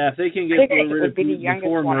 Yeah, if they can get rid of Pete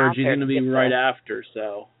before merge, he's going to be right after.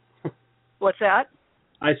 So. What's that?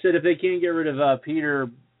 I said if they can't get rid of Peter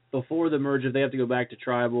before the merge, if they have to go back to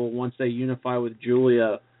tribal, once they unify with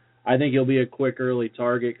Julia, I think he'll be a quick early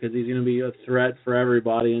target because he's going to be a threat for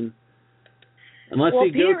everybody. And unless he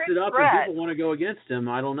goats it up and people want to go against him,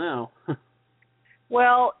 I don't know.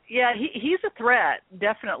 Well, yeah, he's a threat,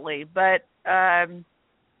 definitely. But, I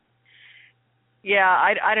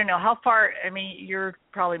don't know. How far, I mean, you're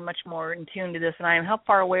probably much more in tune to this than I am. How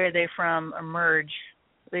far away are they from a merge?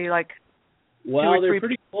 Are they like... Well, they're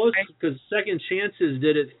pretty close because Second Chances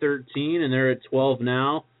did at 13 and they're at 12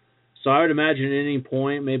 now. So I would imagine at any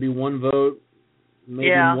point, maybe one vote,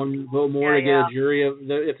 one vote more to get a jury.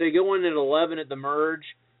 If they go in at 11 at the merge,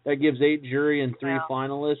 that gives 8 jury and 3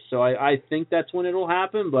 finalists. So I think that's when it'll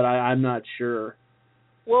happen, but I'm not sure.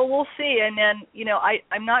 Well, we'll see. And then,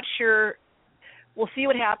 I'm not sure. We'll see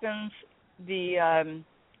what happens. The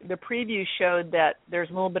preview showed that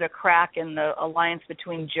there's a little bit of crack in the alliance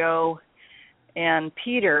between Joe and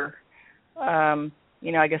Peter. I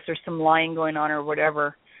guess there's some lying going on or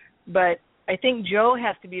whatever. But I think Joe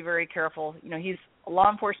has to be very careful. He's a law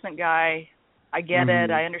enforcement guy. I get it.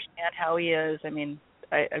 I understand how he is. I mean,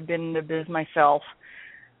 I've been in the biz myself.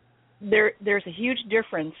 There's a huge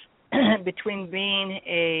difference between being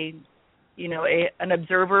an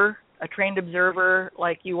observer, a trained observer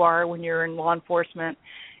like you are when you're in law enforcement,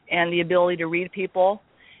 and the ability to read people,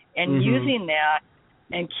 and using that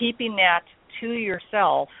and keeping that to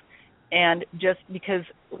yourself. And just because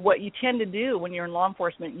what you tend to do when you're in law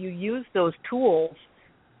enforcement, you use those tools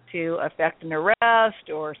to affect an arrest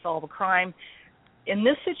or solve a crime. In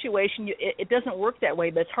this situation, it doesn't work that way,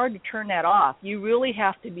 but it's hard to turn that off. You really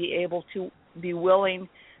have to be able to be willing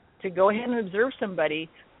to go ahead and observe somebody,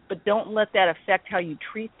 but don't let that affect how you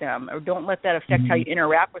treat them, or don't let that affect how you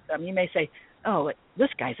interact with them. You may say, oh, this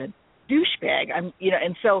guy's a douchebag.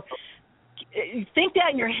 And so you think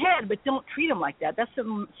that in your head, but don't treat him like that. That's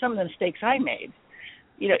some of the mistakes I made.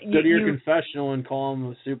 Go to your confessional and call him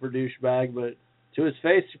a super douchebag, but to his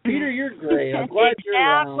face, Peter, you're great. I'm glad you're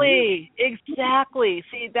around. Exactly.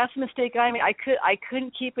 See, that's a mistake I made. I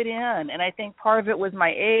couldn't keep it in, and I think part of it was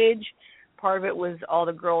my age. Part of it was all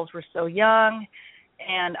the girls were so young,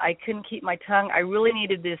 and I couldn't keep my tongue. I really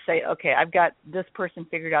needed to say, okay, I've got this person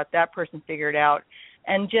figured out, that person figured out,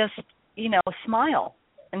 and just, smile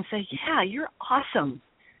and say, yeah, you're awesome.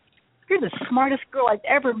 You're the smartest girl I've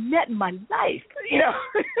ever met in my life.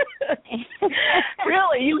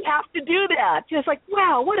 Really, you have to do that. Just like,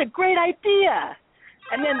 wow, what a great idea.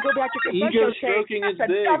 And then go back to confession and say, that's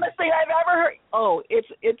the dumbest thing I've ever heard. Oh,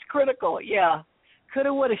 it's critical. Yeah.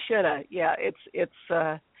 Coulda, woulda, shoulda. Yeah,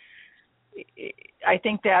 I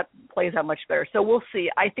think that plays out much better. So we'll see.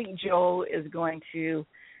 I think Joe is going to,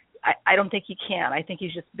 I don't think he can. I think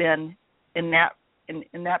he's just been in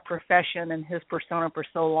that profession and his persona for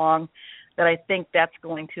so long that I think that's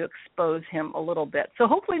going to expose him a little bit. So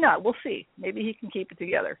hopefully not. We'll see. Maybe he can keep it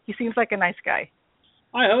together. He seems like a nice guy.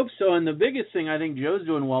 I hope so. And the biggest thing I think Joe's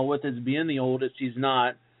doing well with is being the oldest. He's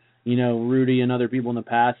not, Rudy and other people in the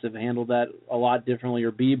past have handled that a lot differently,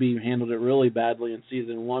 or BB handled it really badly in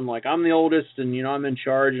season 1. Like, I'm the oldest and, I'm in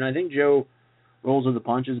charge. And I think Joe rolls with the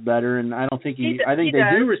punches better. And I don't think I think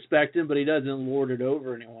they do respect him, but he doesn't lord it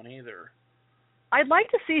over anyone either. I'd like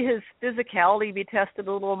to see his physicality be tested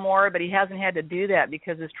a little more, but he hasn't had to do that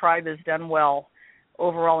because his tribe has done well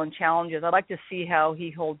overall in challenges. I'd like to see how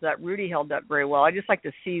he holds up. Rudy held up very well. I'd just like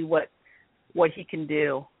to see what he can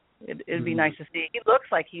do. It'd be nice to see. He looks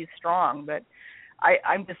like he's strong, but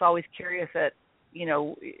I'm just always curious at,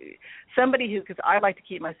 somebody who, because I like to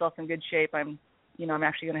keep myself in good shape. I'm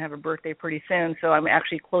actually going to have a birthday pretty soon, so I'm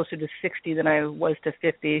actually closer to 60 than I was to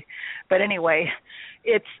 50. But anyway,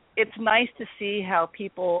 it's nice to see how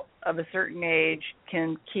people of a certain age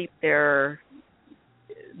can keep their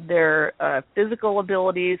their physical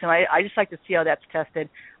abilities, and I just like to see how that's tested.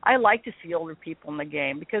 I like to see older people in the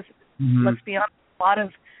game because, let's be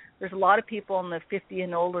honest, there's a lot of people in the 50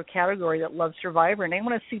 and older category that love Survivor, and they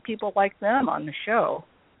want to see people like them on the show.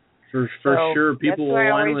 For sure, people will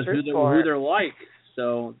align with who they're like,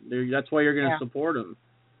 so that's why you're going to support them.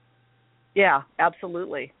 Yeah,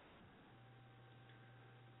 absolutely.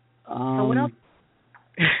 So what else?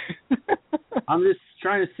 I'm just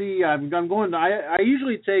trying to see. I'm going. I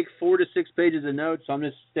usually take 4 to 6 pages of notes. So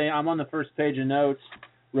I'm on the first page of notes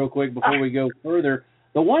real quick before we go further.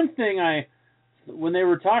 The one thing when they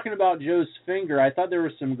were talking about Joe's finger, I thought there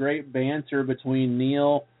was some great banter between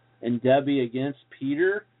Neil and Debbie against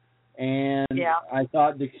Peter, and I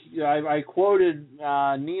thought I quoted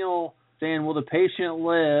Neil saying, "Will the patient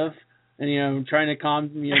live?" And, trying to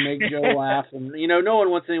make Joe laugh. And, no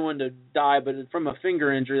one wants anyone to die, but from a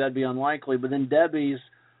finger injury, that'd be unlikely. But then Debbie's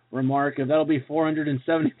remark of that'll be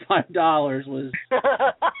 $475 was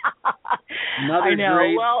another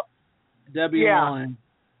great Debbie line.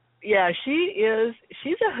 Yeah, she's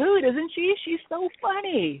a hoot, isn't she? She's so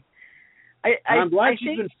funny. I'm glad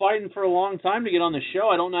she's been fighting for a long time to get on the show.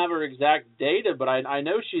 I don't have her exact data, but I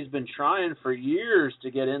know she's been trying for years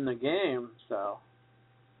to get in the game, so...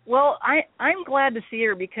 Well, I'm glad to see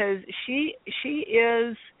her because she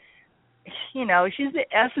is, she's the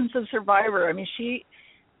essence of Survivor. I mean, she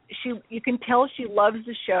you can tell she loves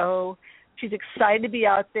the show. She's excited to be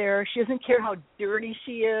out there. She doesn't care how dirty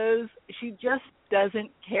she is. She just doesn't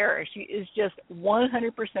care. She is just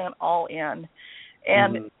 100% all in.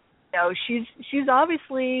 And she's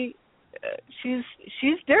obviously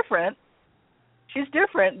she's different. She's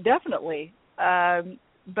different, definitely.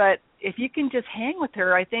 But if you can just hang with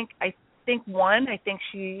her, I think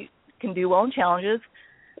she can do well in challenges,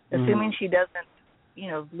 assuming she doesn't,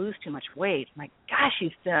 lose too much weight. My gosh,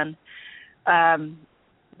 she's thin.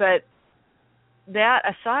 But that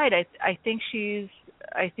aside, I think she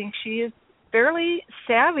is fairly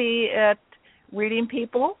savvy at reading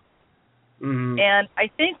people. Mm-hmm. And I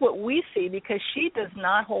think what we see, because she does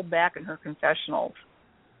not hold back in her confessionals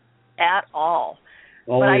at all.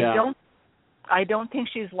 Oh, but I don't think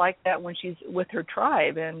she's like that when she's with her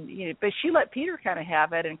tribe, but she let Peter kind of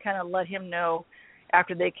have it and kind of let him know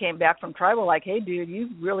after they came back from tribal, like, hey, dude, you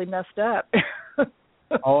really messed up.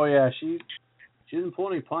 Oh yeah, she didn't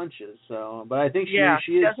pull any punches. So, but I think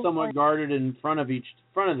she is somewhat guarded in front of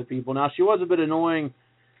the people. Now she was a bit annoying,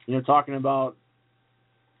 talking about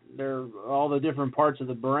all the different parts of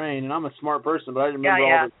the brain. And I'm a smart person, but I didn't remember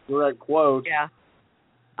all the direct quotes. Yeah.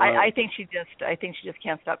 I think she just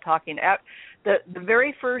can't stop talking. The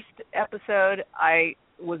very first episode, I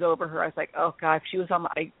was over her. I was like, oh God, if she was on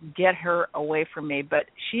I get her away from me. But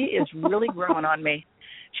she is really growing on me.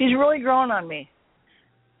 She's really growing on me.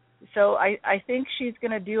 So I think she's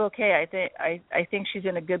going to do okay. I think she's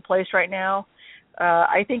in a good place right now.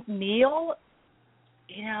 I think Neil,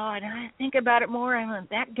 and I think about it more.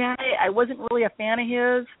 That guy, I wasn't really a fan of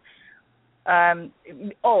his. And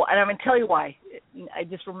I'm going to tell you why. I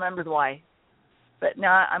just remembered why. But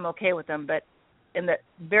now I'm okay with them. But in the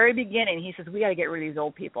very beginning, he says, we got to get rid of these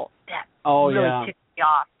old people. That really ticked me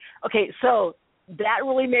off. Okay, so that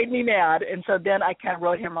really made me mad. And so then I kind of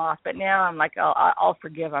wrote him off. But now I'm like, I'll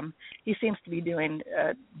forgive him. He seems to be doing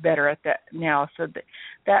better at that now. So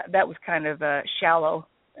that was kind of shallow.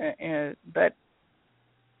 But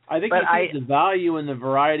I think he sees the value in the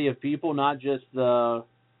variety of people, not just the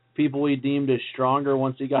people he deemed as stronger.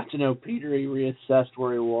 Once he got to know Peter, he reassessed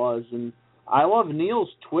where he was. And I love Neil's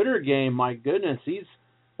Twitter game. My goodness,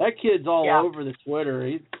 that kid's all over the Twitter.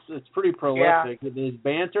 It's pretty prolific with his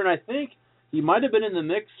banter, and I think he might have been in the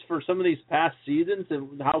mix for some of these past seasons.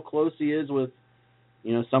 And how close he is with,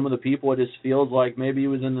 some of the people. It just feels like maybe he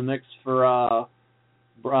was in the mix for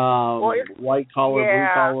white collar, blue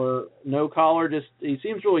collar, no collar. Just he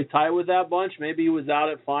seems really tight with that bunch. Maybe he was out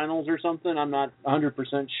at finals or something. I'm not 100%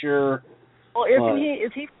 sure. Well,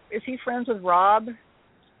 is he friends with Rob?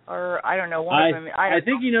 Or I don't know. I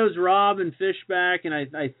think he knows Rob and Fishback, and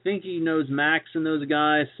I think he knows Max and those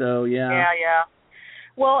guys. So yeah. Yeah.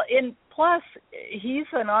 Well, plus he's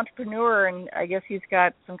an entrepreneur, and I guess he's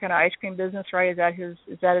got some kind of ice cream business, right? Is that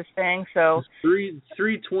his thing? So three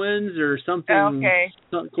twins or something. Okay.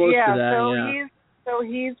 Something close to that. So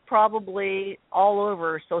he's probably all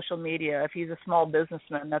over social media. If he's a small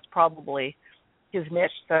businessman, that's probably his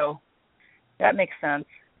niche. So that makes sense.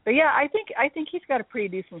 But yeah, I think he's got a pretty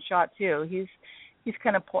decent shot too. He's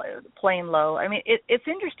kind of playing low. I mean, it's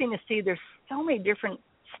interesting to see. There's so many different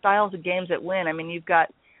styles of games that win. I mean, you've got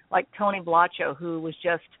like Tony Blotcho, who was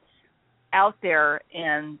just out there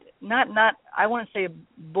and not I wouldn't say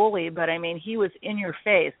bully, but I mean he was in your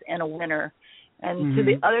face and a winner. And to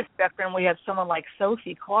the other spectrum, we have someone like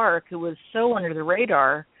Sophie Clark, who was so under the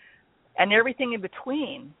radar, and everything in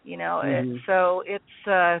between. You know, so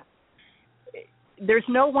it's there's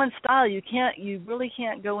no one style. You really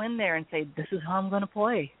can't go in there and say this is how I'm going to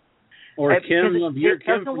play. Or Kim from your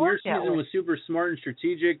season was super smart and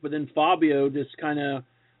strategic, but then Fabio just kind of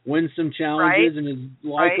wins some challenges and is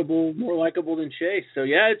likable, more likable than Chase. So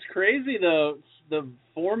yeah, it's crazy. The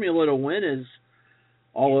formula to win is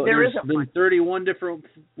there's been 31 different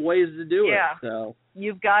ways to do it. So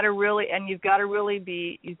you've got to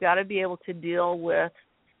be able to deal with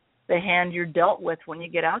the hand you're dealt with when you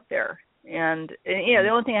get out there. And you know, the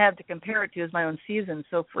only thing I have to compare it to is my own season.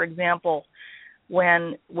 So for example,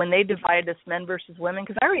 when they divided us men versus women,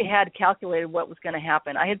 because I already had calculated what was going to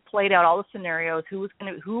happen. I had played out all the scenarios. Who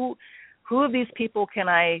of these people can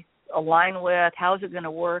I align with? How is it going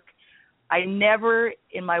to work? I never,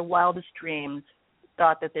 in my wildest dreams,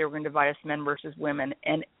 thought that they were going to divide us men versus women,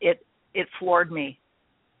 and it floored me.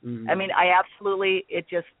 I mean,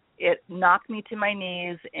 it knocked me to my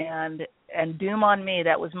knees, and doom on me.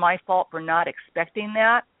 That was my fault for not expecting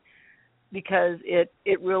that, because it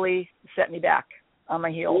really set me back on my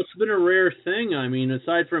heels. Well, it's been a rare thing. I mean,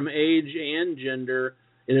 aside from age and gender,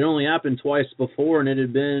 it had only happened twice before, and it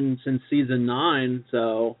had been since season 9.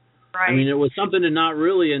 So, I mean, it was something to not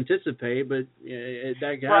really anticipate, but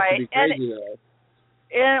that has to be crazy, though.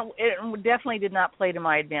 And it definitely did not play to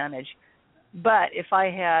my advantage. But if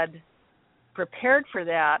I had prepared for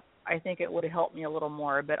that, I think it would have helped me a little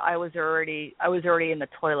more. But I was already in the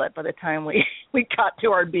toilet by the time we got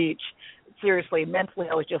to our beach. Seriously, mentally,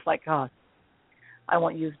 I was just like, oh, I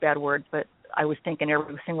won't use bad words, but I was thinking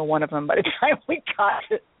every single one of them by the time we got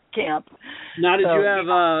to camp. Now, did you have,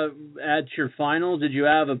 at your finals, did you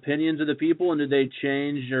have opinions of the people, and did they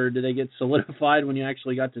change, or did they get solidified when you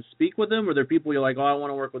actually got to speak with them? Were there people you're like, oh, I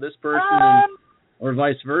want to work with this person, or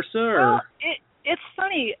vice versa? Well, it's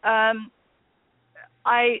funny.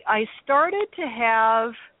 I started to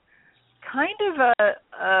have kind of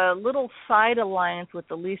a little side alliance with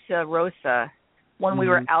Elisa Rosa when we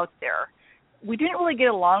were out there. We didn't really get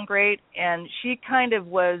along great, and she kind of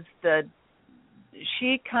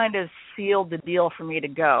sealed the deal for me to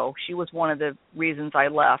go. She was one of the reasons I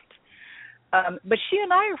left. But she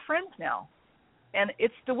and I are friends now, and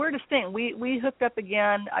it's the weirdest thing. We hooked up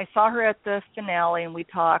again. I saw her at the finale, and we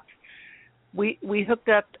talked. We hooked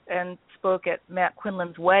up and spoke at Matt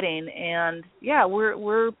Quinlan's wedding, and yeah,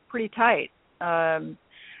 we're pretty tight.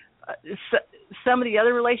 Some of the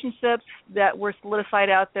other relationships that were solidified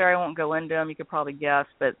out there, I won't go into them. You could probably guess,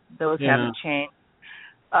 but those haven't changed.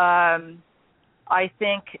 I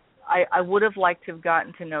think I would have liked to have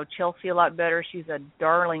gotten to know Chelsea a lot better. She's a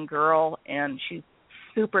darling girl, and she's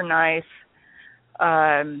super nice.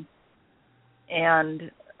 Other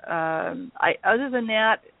ther than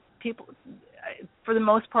that, people, for the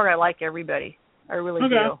most part, I like everybody. I really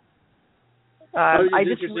do. I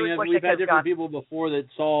just really wish we've had different people before that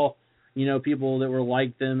saw, people that were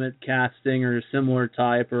like them at casting or a similar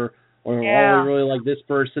type, or I really like this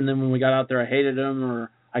person. Then when we got out there, I hated them,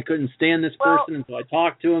 or I couldn't stand this person until I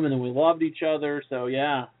talked to him, and then we loved each other. So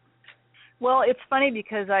yeah. Well, it's funny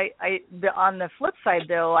because on the flip side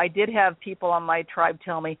though, I did have people on my tribe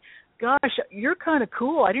tell me, "Gosh, you're kind of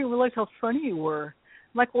cool. I didn't realize how funny you were."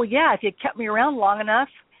 I'm like, well, yeah, if you kept me around long enough,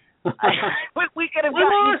 we could have. I'm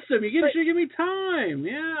awesome. You should give me time.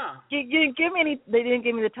 Yeah. You didn't give me they didn't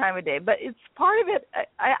give me the time of day, but it's part of it.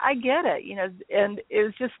 I get it, and it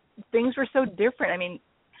was just things were so different. I mean,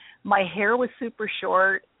 my hair was super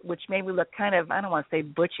short, which made me look kind of, I don't want to say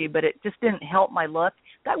butchy, but it just didn't help my look.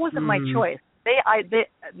 That wasn't my choice.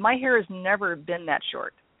 My hair has never been that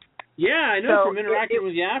short. Yeah, I know from interacting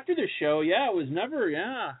with you after the show. Yeah, it was never.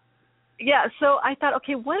 Yeah. Yeah, so I thought,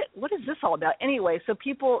 okay, what is this all about? Anyway, so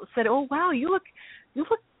people said, "Oh, wow, you look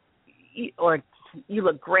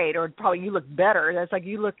great," or probably you look better. That's like,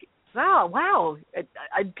 you look, wow.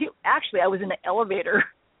 Actually, I was in the elevator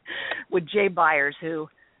with Jay Byers, who,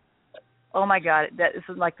 oh my God, that is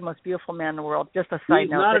like the most beautiful man in the world. Just a side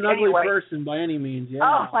note. He's not an ugly person by any means. Yeah.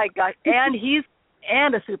 Oh my God, and he's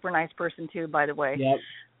a super nice person too, by the way. Yep.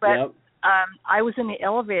 But I was in the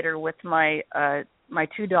elevator with my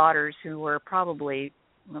 2 daughters, who were probably,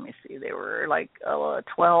 let me see, they were like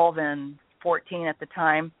 12 and 14 at the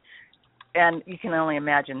time. And you can only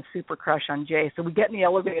imagine, super crush on Jay. So we get in the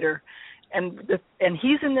elevator, and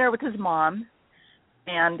he's in there with his mom,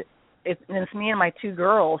 and it's me and my 2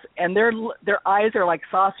 girls, and their eyes are like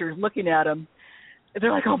saucers looking at him.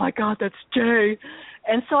 they're like, oh my God, that's Jay.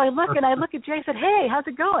 And so I look at Jay and said, hey, how's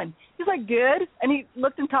it going? He's like, good. And he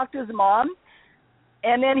looked and talked to his mom.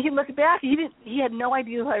 And then he looked back. He had no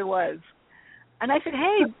idea who I was. And I said,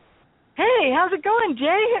 hey, how's it going,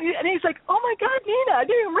 Jay? And he's like, oh my God, Nina, I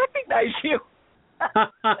didn't even recognize you.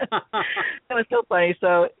 That was so funny.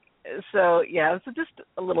 So yeah, it was just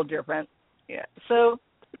a little different. Yeah. So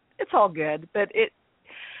it's all good, but it's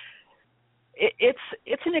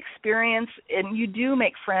an experience, and you do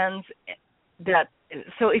make friends that.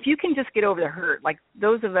 So if you can just get over the hurt, like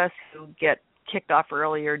those of us who get kicked off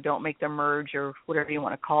early or don't make the merge or whatever you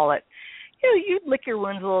want to call it, you lick your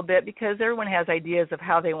wounds a little bit because everyone has ideas of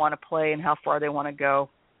how they want to play and how far they want to go.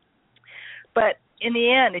 But in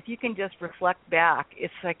the end, if you can just reflect back,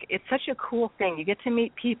 it's such a cool thing. You get to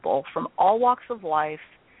meet people from all walks of life,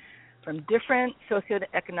 from different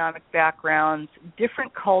socioeconomic backgrounds,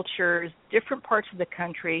 different cultures, different parts of the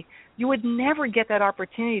country. You would never get that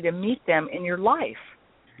opportunity to meet them in your life.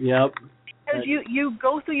 Yep. Because you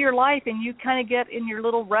go through your life and you kind of get in your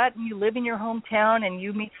little rut and you live in your hometown and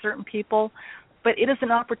you meet certain people. But it is an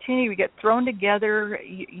opportunity. You get thrown together.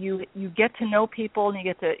 You get to know people, and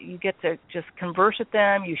you get to just converse with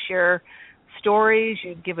them. You share stories.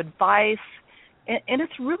 You give advice, and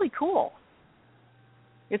it's really cool.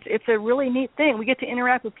 It's a really neat thing. We get to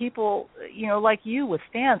interact with people, like you with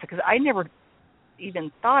fans, because I never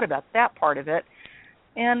even thought about that part of it.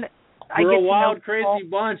 And we're a wild, crazy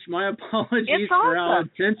bunch. My apologies for how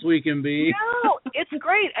intense we can be. No, it's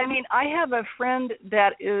great. I mean, I have a friend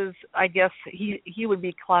that is, I guess he would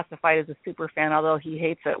be classified as a super fan, although he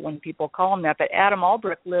hates it when people call him that. But Adam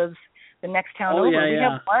ALLBRIGHT lives the next town over.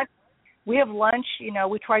 Yeah. We have lunch.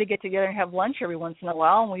 We try to get together and have lunch every once in a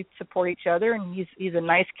while, and we support each other. And he's a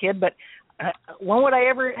nice kid. But when would I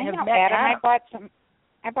ever have met Adam?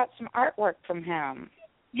 I bought some artwork from him.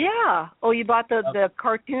 Yeah. Oh, you bought the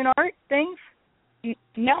cartoon art things?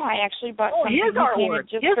 No, I actually bought his artwork.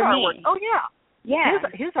 His artwork. Oh, yeah. Yeah.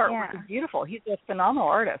 His artwork is beautiful. He's a phenomenal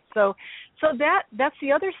artist. So that's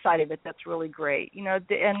the other side of it that's really great.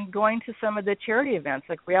 And going to some of the charity events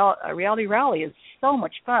like Reality Rally is so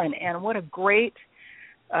much fun, and what a great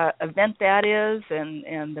event that is,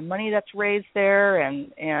 and the money that's raised there,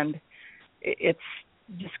 and it's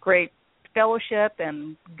just great fellowship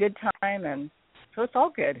and good time, and so it's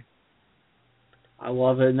all good. I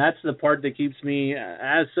love it, and that's the part that keeps me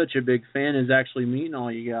as such a big fan, is actually meeting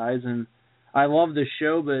all you guys. And I love the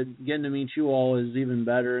show, but getting to meet you all is even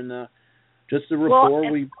better. And the rapport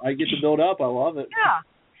I get to build up, I love it. Yeah.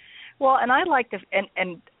 Well, and I like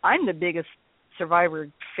and I'm the biggest Survivor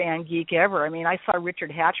fan geek ever. I mean, I saw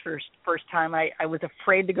Richard Hatch first time. I was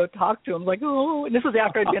afraid to go talk to him. Like, oh, and this was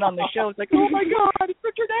after I'd been on the show. It's like, oh my God, it's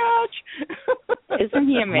Richard Hatch. Isn't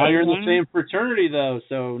he amazing? Now you're in the same fraternity though,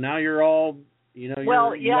 so now you're all, you have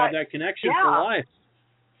that connection for life.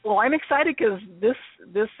 Well, I'm excited because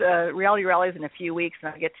this Reality Rally is in a few weeks,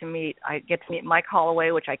 and I get to meet Mike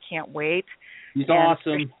Holloway, which I can't wait. He's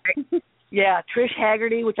awesome. Trish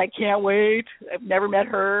Haggerty, which I can't wait. I've never met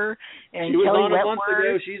her. And she was Kelly on Wentworth. a month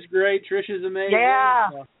ago. She's great. Trish is amazing. Yeah.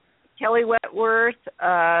 Kelly Wentworth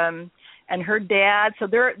and her dad. So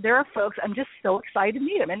there are folks. I'm just so excited to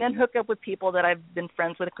meet them, and then hook up with people that I've been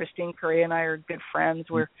friends with. Christine Curry and I are good friends.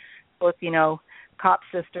 We're both, cop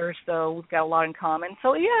sisters, so we've got a lot in common.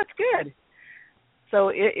 So yeah, it's good. So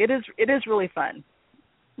it is really fun.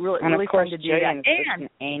 Really fun to do that. And just an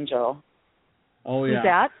angel. Oh yeah. Who's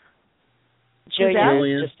that?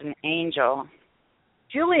 Julian is just an angel.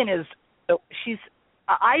 Julian is. She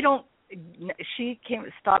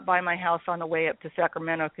stopped by my house on the way up to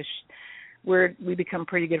Sacramento because we become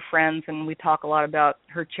pretty good friends, and we talk a lot about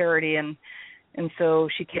her charity, and so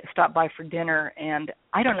she stopped by for dinner, and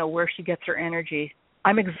I don't know where she gets her energy.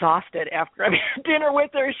 I'm exhausted after I've had dinner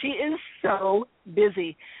with her. She is so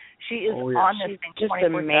busy. She is on this thing 24/7. Just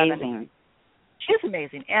amazing. She's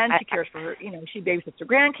amazing, and she cares for her. She babysits her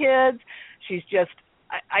grandkids. She's just.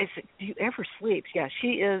 I said, do you ever sleep? Yeah, she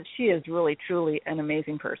is. She is really, truly an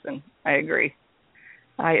amazing person. I agree.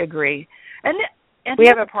 And we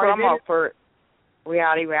have a promo for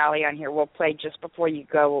Reality Rally on here. We'll play just before you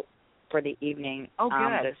go for the evening. Oh,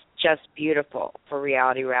 good. It's just beautiful for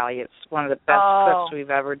Reality Rally. It's one of the best clips we've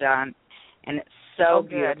ever done, and it's so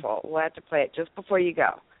beautiful. We'll have to play it just before you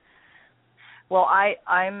go. Well,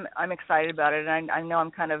 I'm excited about it, and I know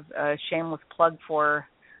I'm kind of a shameless plug for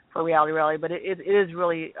Reality Rally, but it is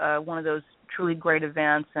really one of those truly great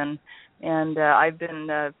events, and I've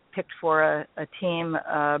been picked for a team.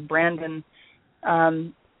 Brandon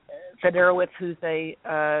Federowitz, who's a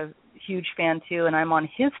huge fan too, and I'm on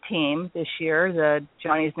his team this year, the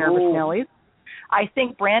Johnny's Nervous Nellies. I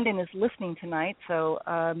think Brandon is listening tonight. So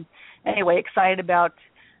anyway, excited about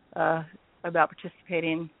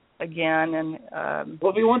participating again. And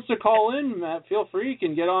well, if he wants to call in, Matt, feel free. You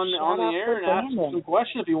can get on the air and ask some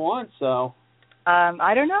questions if you want. So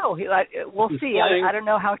I don't know. We'll see. I don't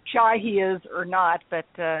know how shy he is or not, but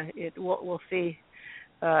we'll see.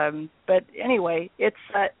 But anyway, it's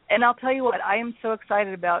and I'll tell you what, I am so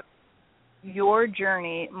excited about your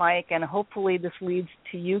journey, Mike, and hopefully this leads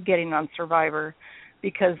to you getting on Survivor,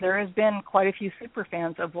 because there has been quite a few super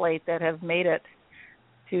fans of late that have made it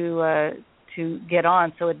to get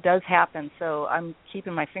on. So it does happen. So I'm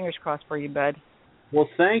keeping my fingers crossed for you, bud. Well,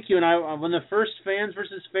 thank you. And when the first Fans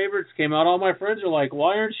versus Favorites came out, all my friends were like,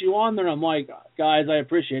 "Why aren't you on there?" And I'm like, "Guys, I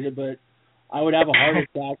appreciate it, but I would have a heart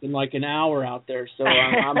attack in like an hour out there." So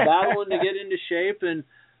I'm battling to get into shape, and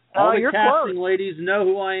all the casting ladies know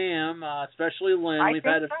who I am, especially Lynne. We've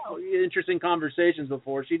had a few interesting conversations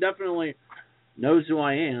before. She definitely knows who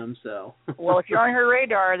I am. So well, if you're on her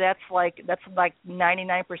radar, that's like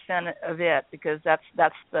 99% of it, because that's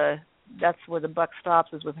where the buck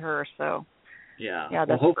stops, is with her. So yeah, that's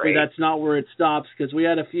well, hopefully great. That's not where it stops, because we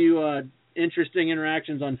had a few interesting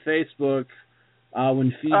interactions on Facebook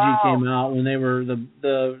when Fiji came out, when they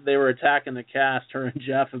were attacking the cast, her and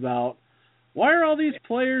Jeff, about why are all these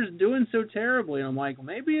players doing so terribly? And I'm like,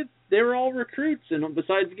 maybe they were all recruits, and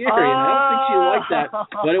besides Gary, and I don't think she liked that.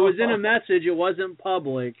 But it was in a message; it wasn't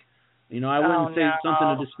public. I wouldn't say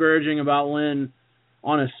something disparaging about Lynne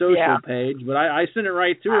on a social page, but I sent it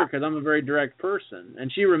right to her because I'm a very direct person,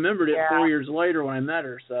 and she remembered it 4 years later when I met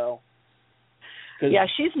her. So. Yeah,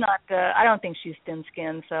 she's not. I don't think she's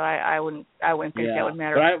thin-skinned, so I wouldn't think that would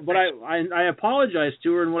matter. But I apologized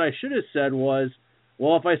to her, and what I should have said was,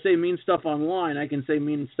 well, if I say mean stuff online, I can say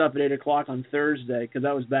mean stuff at 8:00 on Thursday, because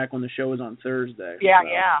that was back when the show was on Thursday.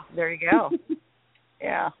 Yeah, there you go.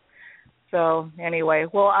 Yeah. So anyway,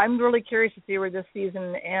 well, I'm really curious to see where this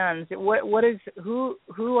season ends.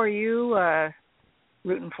 Who are you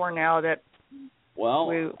rooting for now that? Well,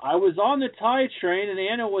 I was on the Ty train, and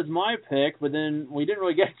Anna was my pick, but then we didn't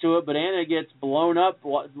really get to it. But Anna gets blown up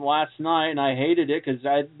last night, and I hated it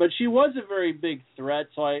but she was a very big threat,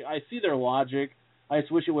 so I see their logic. I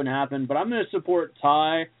just wish it wouldn't happen. But I'm going to support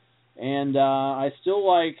Ty, and I still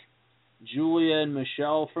like Julia and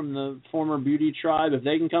Michelle from the former Beauty Tribe, if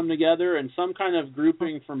they can come together, and some kind of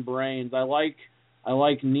grouping from Brains. I like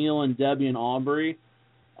Neil and Debbie and Aubrey.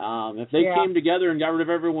 If they came together and got rid of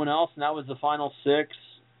everyone else, and that was the final 6,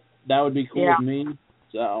 that would be cool with me.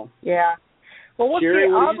 So yeah. Well,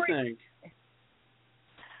 Sherry, what do you think?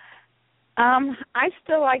 I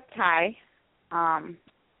still like Ty.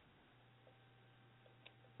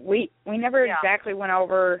 We never exactly went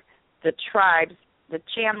over the tribes. The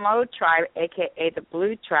Chan-Lo tribe, a.k.a. the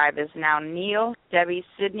Blue Tribe, is now Neil, Debbie,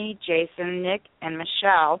 Sydney, Jason, Nick, and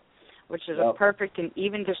Michelle, which is a perfect and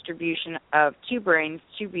even distribution of 2 Brains,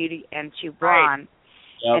 2 Beauty, and 2 Brawn.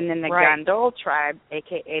 Yep. And then the Gondole tribe,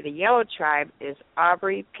 a.k.a. the Yellow Tribe, is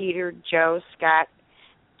Aubrey, Peter, Joe, Scott,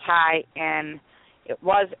 Ty, and it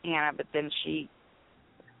was Anna, but then she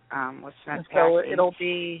was sent back. So it'll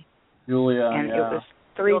be Julia. And it was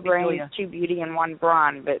 3 Brains, 2 Beauty, and 1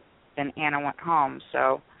 Brawn, but then Anna went home.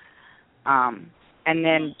 So, and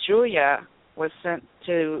then Julia was sent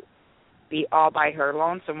to be all by her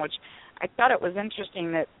lonesome, which I thought it was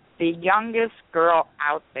interesting that the youngest girl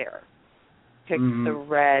out there picked the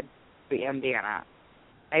red bandana.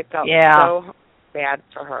 I felt so bad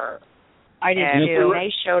for her. I did and too. When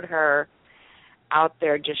they showed her out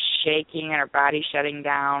there just shaking and her body shutting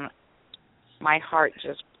down, my heart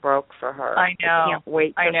just broke for her. I know. I can't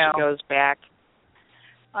wait till she goes back.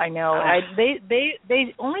 I know.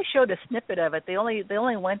 They only showed a snippet of it. They only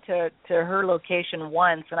went to her location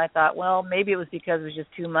once, and I thought, well, maybe it was because it was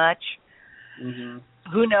just too much. Mm-hmm.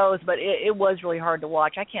 Who knows? But it was really hard to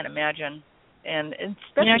watch. I can't imagine, and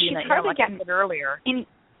especially she's hardly like I said earlier.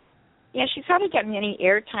 She's hardly gotten any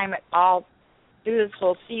airtime at all through this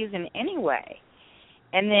whole season anyway.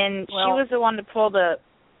 And then she was the one to pull the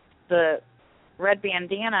red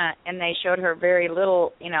bandana, and they showed her very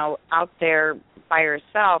little, out there by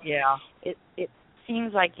herself. Yeah. It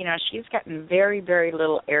seems like, she's gotten very, very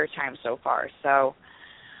little airtime so far. So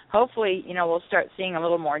hopefully, we'll start seeing a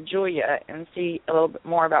little more Julia and see a little bit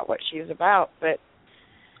more about what she's about. But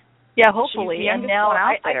yeah, hopefully. She's the youngest and now one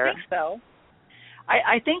out I there. think so.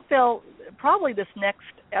 I think they'll probably this next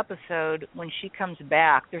episode when she comes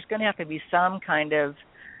back, there's going to have to be some kind of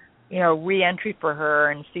re-entry for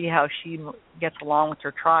her and see how she gets along with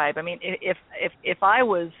her tribe. I mean, if I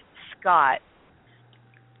was Scott,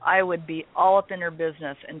 I would be all up in her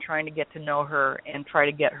business and trying to get to know her and try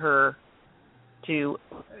to get her to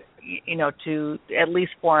to at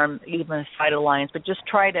least form even a side alliance, but just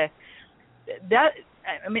try to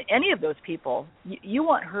any of those people, you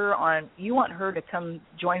want her to come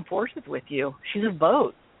join forces with you. She's a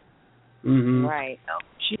vote. Mm-hmm. Right.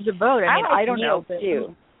 She's a vote. I don't know.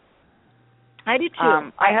 Too. I do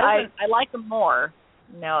too. I like them more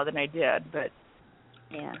now than I did, but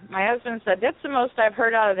yeah. My husband said that's the most I've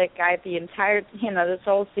heard out of that guy the entire this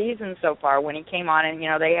whole season so far. When he came on, and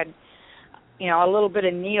they had a little bit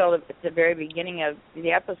of Neil at the very beginning of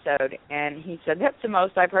the episode, and he said that's the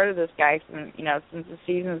most I've heard of this guy since the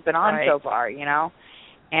season's been on so far.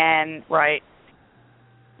 And right.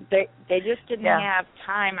 They just didn't have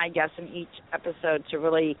time, I guess, in each episode to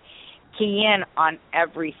really key in on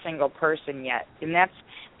every single person yet. And that's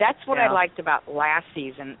what I liked about last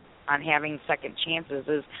season on having second chances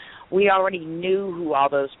is we already knew who all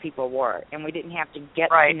those people were, and we didn't have to get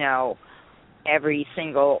to know every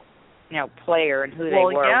single player and who they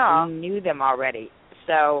were. Yeah. We knew them already.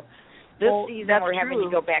 So this season we're having to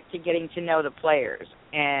go back to getting to know the players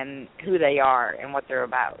and who they are and what they're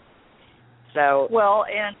about. So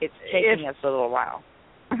and it's taking us a little while.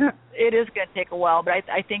 It is going to take a while, but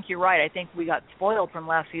I think you're right. I think we got spoiled from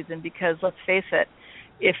last season because, let's face it,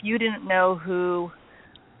 if you didn't know who,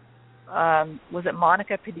 was it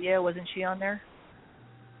Monica Padilla? Wasn't she on there?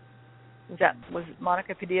 Was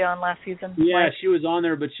Monica Padilla on last season? Yeah, she was on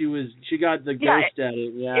there, but she got the ghost at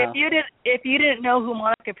it. Yeah. If you didn't know who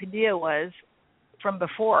Monica Padilla was from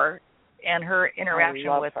before and her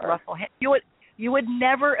interaction with Russell, you would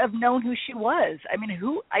never have known who she was. I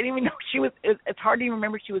didn't even know she was. It's hard to even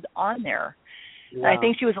remember she was on there. Yeah. And I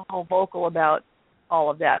think she was a little vocal about all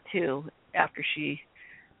of that too after she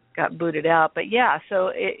got booted out. But yeah,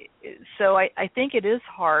 so I think it is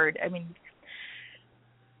hard.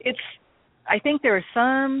 I think there are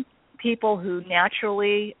some people who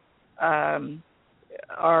naturally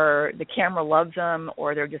are the camera loves them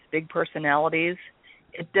or they're just big personalities.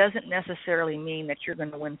 It doesn't necessarily mean that you're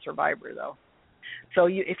going to win Survivor though. So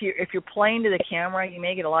if you're playing to the camera, you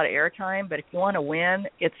may get a lot of airtime, but if you want to win,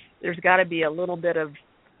 there's got to be a little bit of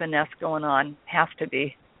finesse going on. Has to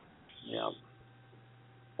be. Yeah.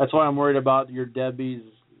 That's why I'm worried about your Debbie's.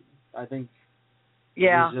 I think.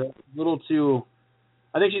 Yeah. A little too.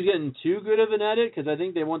 I think she's getting too good of an edit because I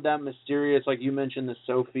think they want that mysterious, like you mentioned, the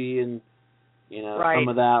Sophie and some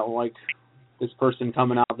of that, like this person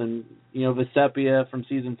coming out, and Vesepia from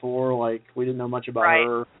season 4, like we didn't know much about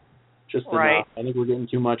her. Just enough. I think we're getting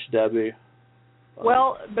too much Debbie.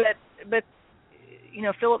 Well, but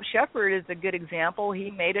Philip Shepard is a good example.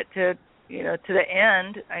 He made it to the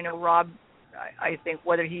end. I know Rob. I think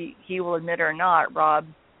whether he will admit it or not, Rob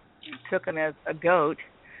took him as a goat.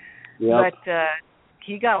 Yep. But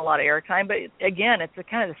he got a lot of airtime. But again, it's a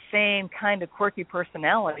kind of the same kind of quirky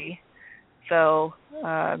personality. So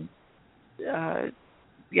I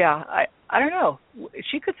don't know.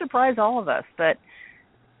 She could surprise all of us, but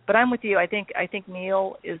I'm with you. I think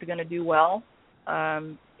Neil is going to do well.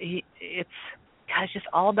 It's just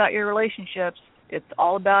all about your relationships. It's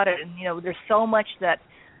all about it, and there's so much that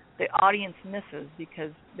the audience misses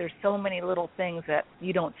because there's so many little things that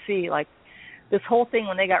you don't see. Like this whole thing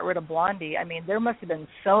when they got rid of Blondie. There must have been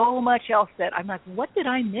so much else that I'm like, what did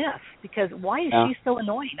I miss? Because why is she so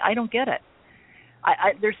annoying? I don't get it.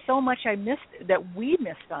 There's so much I missed that we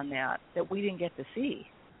missed on that we didn't get to see.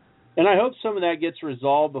 And I hope some of that gets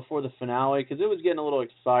resolved before the finale because it was getting a little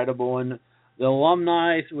excitable, and the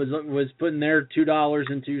alumni was putting their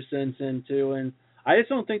 $2.02 into, and I just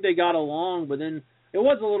don't think they got along. But then it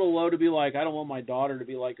was a little low to be like, I don't want my daughter to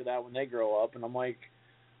be like that when they grow up, and I'm like,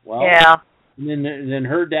 well, yeah. And then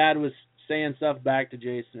her dad was saying stuff back to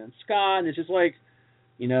Jason and Scott, and it's just like,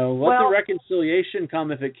 let the reconciliation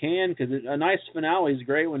come if it can, because a nice finale is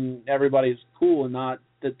great when everybody's cool and not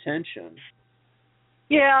the tension.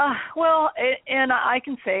 Yeah, well, and I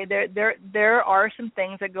can say there are some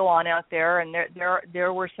things that go on out there, and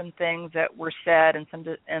there were some things that were said and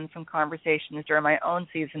some conversations during my own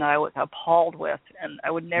season I was appalled with, and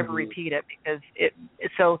I would never repeat it because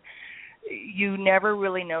so you never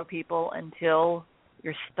really know people until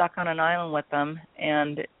you're stuck on an island with them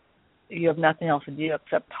and you have nothing else to do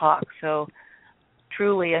except talk. So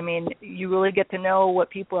truly, you really get to know what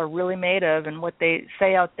people are really made of, and what they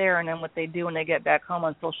say out there and then what they do when they get back home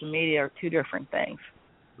on social media are two different things.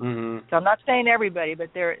 Mm-hmm. So I'm not saying everybody, but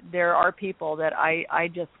there are people that I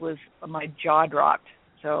just was, my jaw dropped.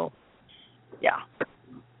 So, yeah.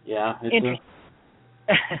 Yeah.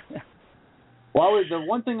 Well, the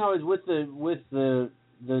one thing I was with the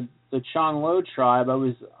Chong Lo tribe, I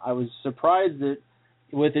was surprised that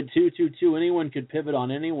with it 2-2-2, anyone could pivot on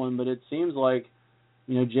anyone, but it seems like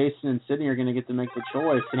Jason and Sydney are going to get to make the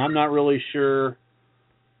choice, and I'm not really sure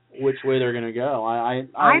which way they're going to go. I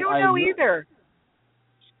don't know either.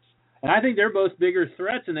 And I think they're both bigger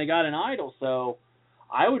threats, and they got an idol, so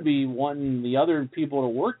I would be wanting the other people to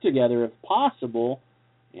work together if possible,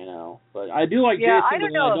 But I do like Jason,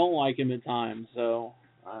 but I don't like him at times, so...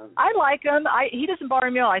 I like him. He doesn't bother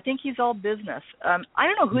me at all. I think he's all business. I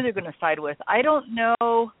don't know who they're going to side with. I don't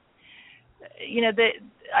know.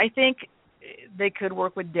 I think they could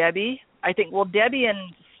work with Debbie. I think,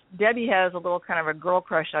 Debbie has a little kind of a girl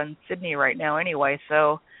crush on Sydney right now anyway,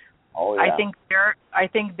 so I think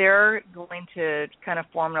they're going to kind of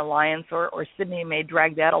form an alliance, or Sydney may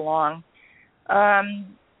drag that along.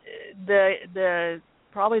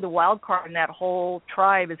 Probably the wild card in that whole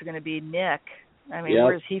tribe is going to be Nick. I mean,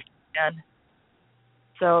 where's he been?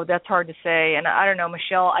 So that's hard to say. And I don't know,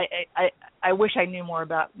 Michelle. I wish I knew more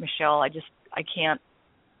about Michelle. I can't.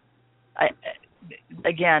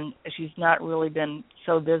 Again, she's not really been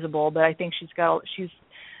so visible, but I think she's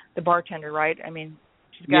the bartender, right? I mean,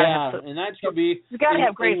 she's got to have. And that should be. She's got to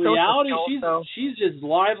have great social skills. She's just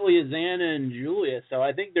lively as Anna and Julia. So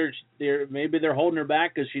I think maybe they're holding her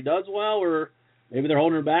back because she does well, or maybe they're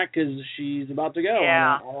holding her back because she's about to go.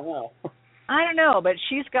 Yeah. I don't know. I don't know, but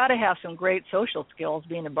she's got to have some great social skills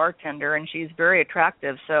being a bartender, and she's very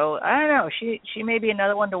attractive. So I don't know. She may be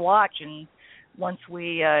another one to watch, and once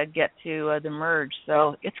we get to the merge,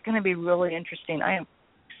 so it's going to be really interesting. I am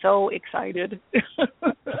so excited.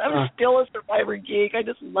 I'm still a Survivor geek. I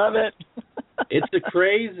just love it. It's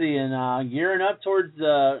crazy, and gearing up towards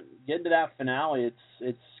getting to that finale.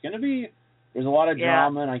 It's going to be. There's a lot of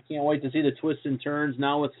drama, and I can't wait to see the twists and turns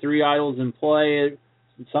now with 3 idols in play.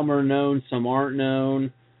 Some are known, some aren't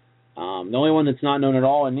known. The only one that's not known at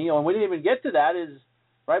all is Neil. And we didn't even get to that is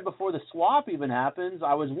right before the swap even happens.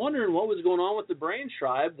 I was wondering what was going on with the Brain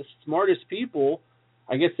Tribe, the smartest people.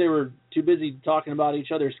 I guess they were too busy talking about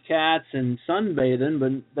each other's cats and sunbathing,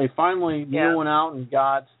 but they finally Neil went out and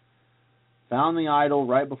found the idol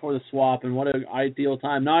right before the swap, and what an ideal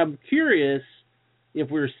time. Now I'm curious if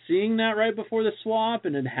we're seeing that right before the swap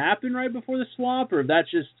and it happened right before the swap, or if that's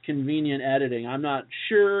just convenient editing. I'm not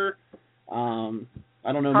sure. I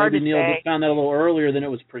don't know. Maybe Neil just found that a little earlier than it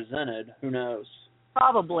was presented. Who knows?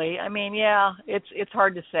 Probably. I mean, it's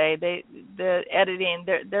hard to say. The editing,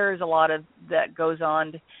 there is a lot of that goes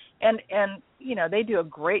on, and they do a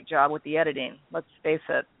great job with the editing. Let's face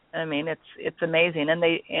it. I mean, it's amazing,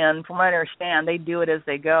 and from what I understand, they do it as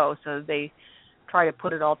they go, so they try to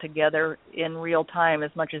put it all together in real time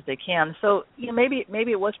as much as they can. So maybe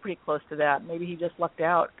it was pretty close to that. Maybe he just lucked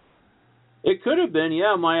out. It could have been,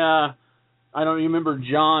 My I don't remember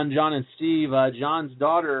John and Steve. John's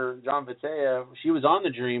daughter, John Vitea, she was on the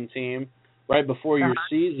Dream Team right before your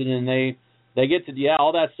season, and they get to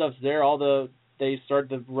all that stuff's there. They start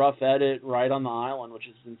the rough edit right on the island, which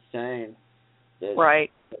is insane.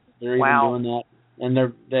 Right. They're even doing that. And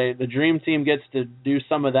the Dream Team gets to do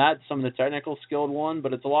some of that, some of the technical skilled one,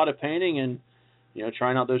 but it's a lot of painting and,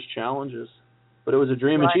 trying out those challenges. But it was a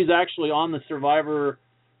dream. Right. And she's actually on the Survivor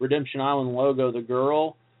Redemption Island logo. The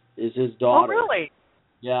girl is his daughter. Oh, really?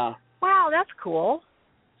 Yeah. Wow, that's cool.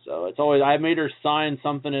 So it's always, I made her sign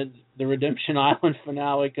something at the Redemption Island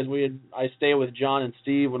finale because I stay with John and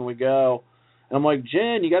Steve when we go. And I'm like,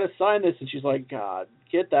 Jen, you got to sign this. And she's like, God,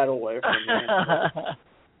 get that away from me.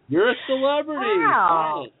 You're a celebrity.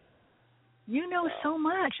 Wow. You know so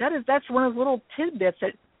much. That's one of those little tidbits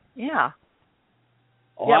that,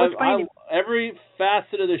 every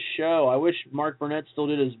facet of the show. I wish Mark Burnett still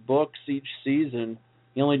did his books each season.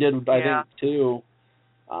 He only did, I think, 2.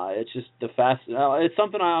 It's just the facet. It's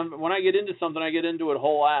something when I get into something, I get into it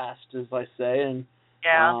whole-assed, as I say. And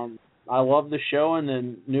I love the show and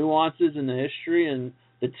the nuances and the history and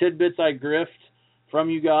the tidbits I grift from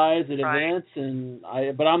you guys at events,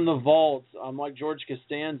 but I'm the vault. I'm like George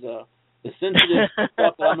Costanza. The sensitive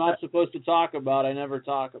stuff that I'm not supposed to talk about, I never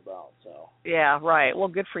talk about. So. Yeah, right. Well,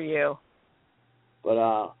 good for you. But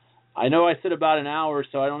I know I said about an hour,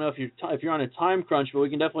 so I don't know if you're on a time crunch, but we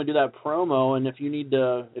can definitely do that promo. And if you need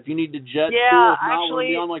to jet, cool. If not, we'll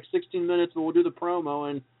be on like 16 minutes, but we'll do the promo.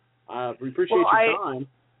 And we appreciate your time.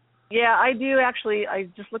 Yeah, I do actually. I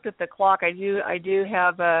just looked at the clock. I do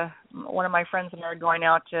have one of my friends and I are going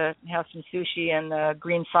out to have some sushi and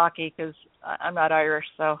green sake because I'm not Irish.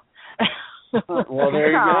 So. Well,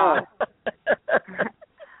 there you go.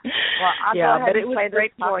 Well, I'll go ahead and play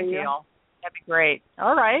this for you. That'd be great.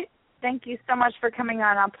 All right. Thank you so much for coming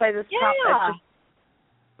on. I'll play this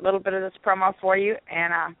a little bit of this promo for you.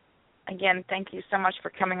 And again, thank you so much for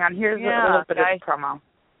coming on. Here's a little bit of the promo.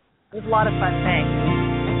 It was a lot of fun. Thanks.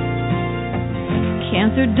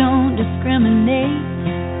 Cancer don't discriminate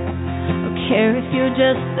or care if you're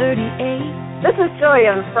just 38. This is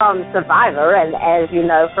Julian from Survivor, and as you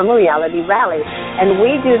know, from Reality Rally. And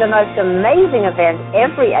we do the most amazing event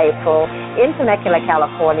every April in Temecula,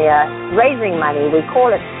 California, raising money. We call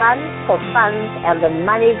it Funds for Funds, and the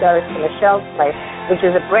money goes to Michelle's Place, which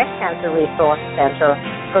is a breast cancer resource center,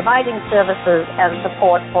 providing services and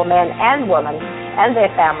support for men and women and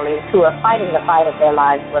their families who are fighting the fight of their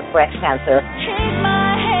lives with breast cancer. Take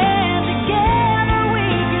my hand together, we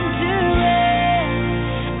can do it.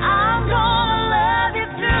 I'm gonna love you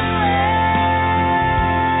through it.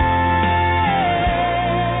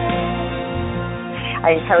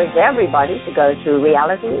 I encourage everybody to go to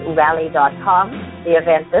realityrally.com. The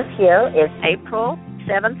event this year is April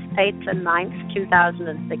 7th, 8th, and 9th,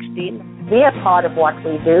 2016. Be a part of what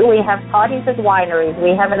we do. We have parties at wineries.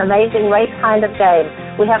 We have an amazing race kind of game.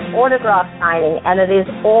 We have autograph signing, and it is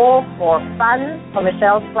all for fun for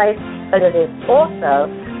Michelle's Place, but it is also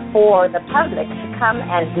for the public to come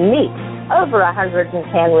and meet over 110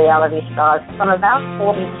 reality stars from about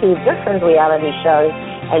 42 different reality shows,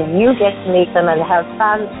 and you get to meet them and have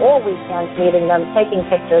fun all weekend meeting them, taking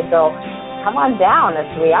pictures. So come on down. It's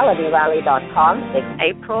realityrally.com. It's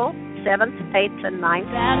April 7th, 8th, and 9th.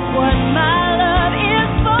 That's what my love is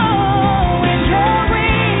for. When you're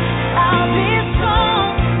weak, I'll be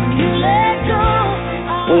strong. When you let go,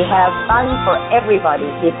 we have fun for everybody.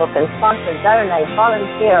 People can sponsor, donate,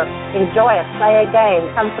 volunteer, enjoy it, play a game,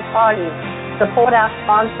 come to parties, support our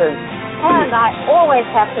sponsors. And I always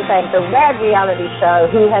have to thank the Rad Reality Show,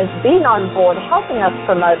 who has been on board helping us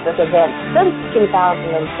promote this event since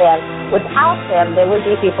 2010. Without them, there would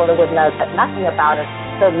be people that would know nothing about it.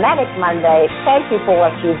 So Manic Monday, thank you for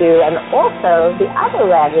what you do, and also the other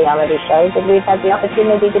Rad Reality shows that we've had the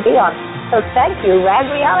opportunity to be on. So thank you, Rad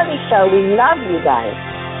Reality Show. We love you guys.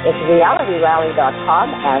 It's realityrally.com,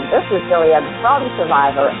 and this is Julian from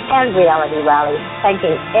Survivor and Reality Rally,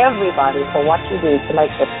 thanking everybody for what you do to make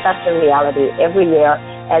this such a reality every year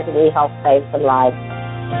as we help save some lives.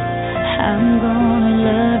 I'm gonna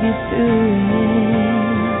love you through it.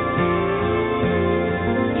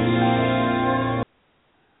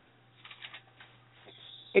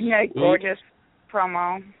 Isn't that a gorgeous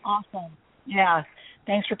promo? Awesome. Yeah.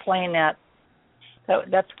 Thanks for playing that.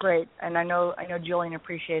 That's great, and I know Julian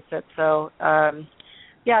appreciates it. So,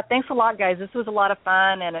 yeah, thanks a lot, guys. This was a lot of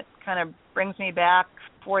fun, and it kind of brings me back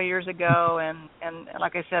 4 years ago. And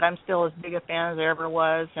like I said, I'm still as big a fan as I ever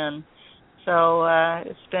was, and so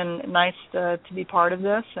it's been nice to be part of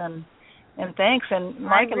this. And thanks. And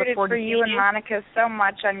Mike, I look forward to for you and Monica so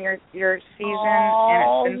much on your season,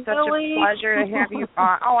 and it's been such a pleasure to have you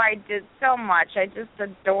on. Oh, I did so much. I just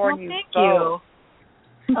adore you. Thank both. you.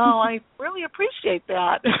 Oh, I really appreciate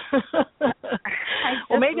that.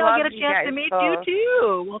 Well, maybe I'll get a chance to meet you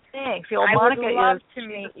too. Well, thanks. Well, Monica would love is to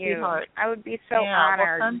meet you. Sweetheart. I would be so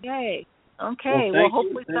honored. Well, someday. Okay. Well,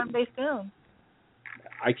 hopefully someday soon.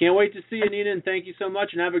 I can't wait to see you, Nina, and thank you so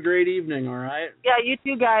much, and have a great evening, all right? Yeah, you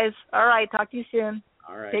too, guys. All right. Talk to you soon.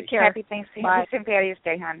 All right. Take care. Happy Thanksgiving. Bye. St. Patty's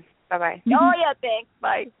Day, hon. Bye-bye. Oh, yeah, thanks.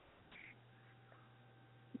 Bye.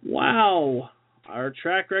 Wow. Our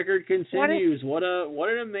track record continues. What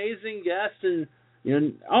an amazing guest, and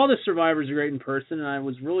all the survivors are great in person. And I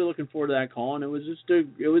was really looking forward to that call, and it was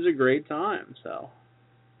a great time. So,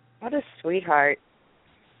 what a sweetheart!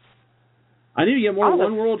 I need to get more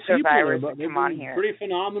One World people there, but come on here. Pretty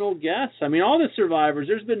phenomenal guests. I mean, all the survivors.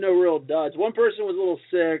 There's been no real duds. One person was a little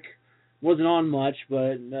sick, wasn't on much,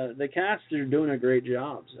 but the cast are doing a great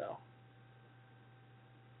job. So,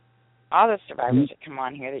 all the survivors that come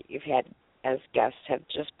on here that you've had as guests have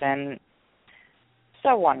just been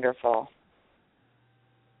so wonderful.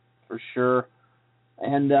 For sure.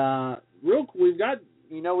 And we've got,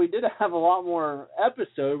 we did have a lot more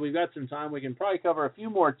episode. We've got some time. We can probably cover a few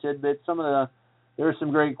more tidbits. There are some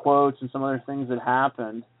great quotes and some other things that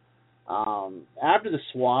happened. After the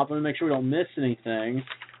swap, I'm going to make sure we don't miss anything.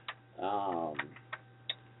 Ty,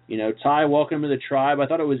 welcome to the tribe. I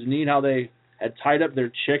thought it was neat how they had tied up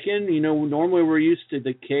their chicken. Normally we're used to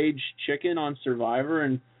the caged chicken on Survivor,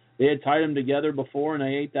 and they had tied them together before, and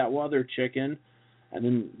they ate that other chicken.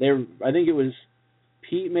 And then I think it was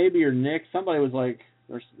Pete maybe or Nick. Somebody was like,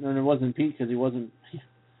 no, it wasn't Pete because he wasn't.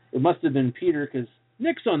 It must have been Peter because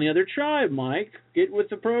Nick's on the other tribe, Mike. Get with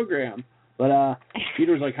the program. But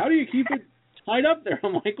Peter was like, how do you keep it tied up there?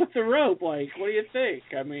 I'm like, with the rope. Like, what do you think?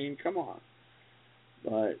 I mean, come on.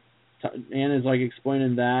 But Anna's like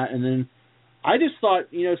explaining that, and then I just thought,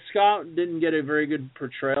 Scott didn't get a very good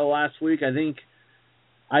portrayal last week.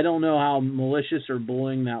 I don't know how malicious or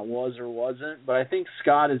bullying that was or wasn't, but I think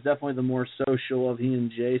Scott is definitely the more social of he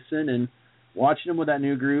and Jason, and watching them with that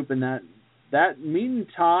new group and that meet and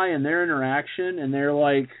Ty and their interaction, and they're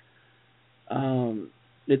like,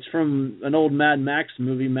 it's from an old Mad Max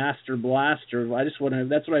movie, Master Blaster. That's what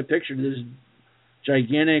I pictured, this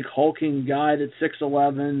gigantic hulking guy that's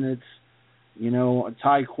 6'11", that's,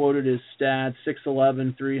 Ty quoted his stats,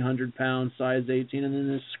 6'11", 300 pounds, size 18, and then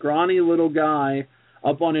this scrawny little guy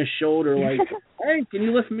up on his shoulder like, hey, can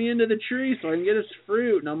you lift me into the tree so I can get his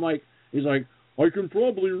fruit? And I'm like, he's like, I can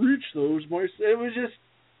probably reach those myself. It was just,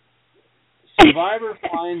 Survivor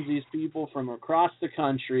finds these people from across the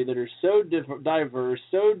country that are so diverse,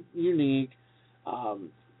 so unique.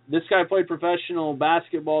 This guy played professional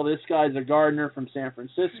basketball. This guy's a gardener from San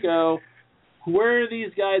Francisco. Where are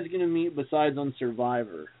these guys going to meet besides on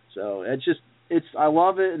Survivor? So I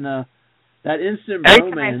love it, and that instant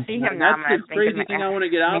romance. That's the crazy thing. I want to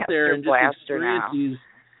get out there and just experience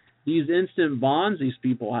these instant bonds these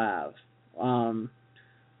people have.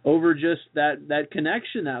 Over just that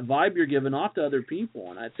connection, that vibe you're giving off to other people.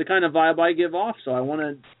 And it's the kind of vibe I give off, so I want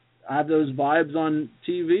to have those vibes on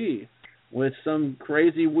TV with some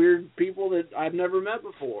crazy, weird people that I've never met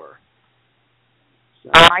before. So.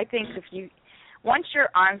 I think once you're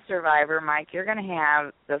on Survivor, Mike, you're going to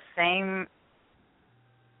have the same,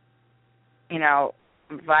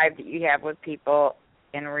 vibe that you have with people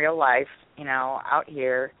in real life, out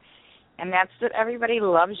here. And that's that everybody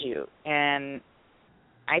loves you. And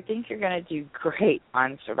I think you're going to do great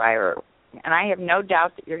on Survivor. And I have no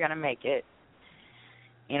doubt that you're going to make it.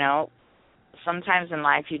 Sometimes in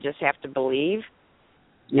life you just have to believe.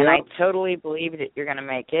 Yep. And I totally believe that you're going to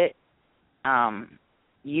make it.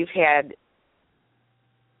 You've had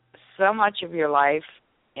so much of your life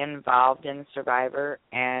involved in Survivor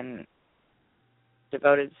and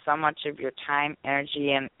devoted so much of your time,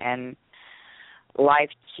 energy, and life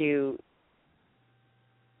to,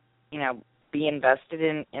 be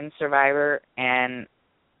invested in Survivor, and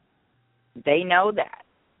they know that.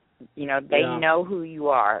 They know who you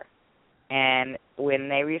are. And when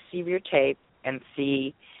they receive your tape and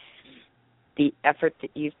see the effort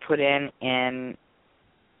that you've put in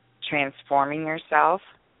transforming yourself,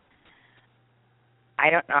 I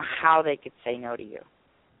don't know how they could say no to you.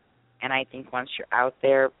 And I think once you're out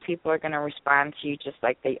there, people are going to respond to you just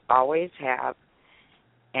like they always have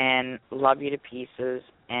and love you to pieces.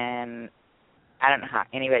 And I don't know how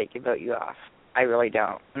anybody could vote you off. I really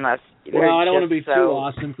don't. Unless I don't want to be too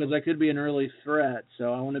awesome because I could be an early threat.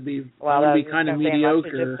 So I want to be kind of mediocre.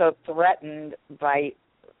 You're just so threatened by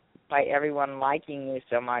everyone liking you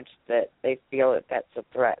so much that they feel that that's a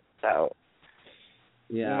threat. So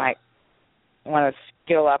you might want to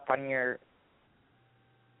skill up on your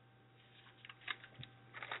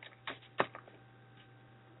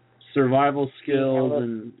survival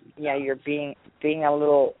skills you're being a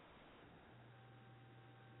little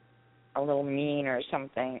mean or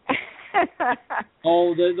something.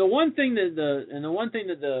 The one thing that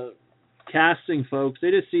the casting folks,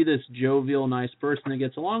 they just see this jovial, nice person that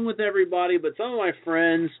gets along with everybody. But some of my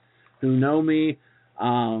friends who know me,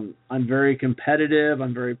 I'm very competitive.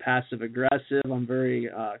 I'm very passive aggressive. I'm very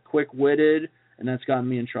quick-witted, and that's gotten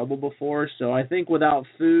me in trouble before. So I think without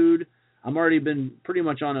food, I'm already been pretty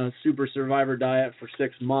much on a super Survivor diet for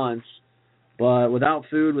 6 months. But without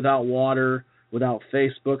food, without water, without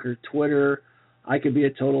Facebook or Twitter, I could be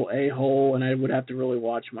a total a-hole, and I would have to really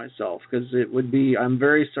watch myself because I'm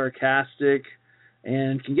very sarcastic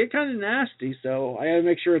and can get kind of nasty. So I got to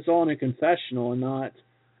make sure it's all in a confessional and not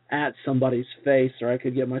at somebody's face, or I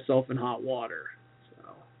could get myself in hot water. So.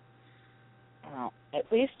 Well,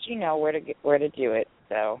 at least you know where to do it.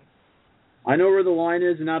 So. I know where the line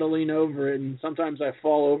is and how to lean over it, and sometimes I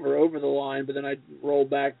fall over the line, but then I roll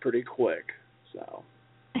back pretty quick. So.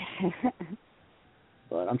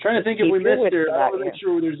 But I'm trying to think if we missed it. I want to make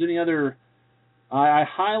sure there's any other. I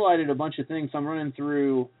highlighted a bunch of things. So I'm running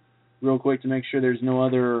through real quick to make sure there's no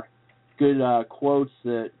other good quotes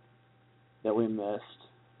that we missed.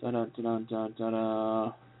 Going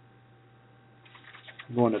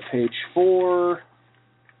to page 4.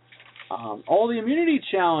 The immunity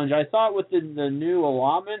challenge. I thought with the new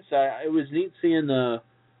allotments, it was neat seeing the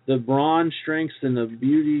brawn strengths and the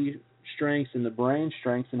beauty strengths and the brain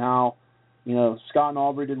strengths and how. Scott and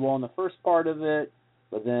Aubrey did well in the first part of it,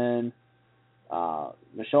 but then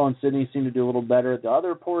Michelle and Sydney seemed to do a little better at the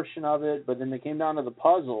other portion of it, but then they came down to the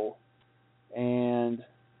puzzle, and,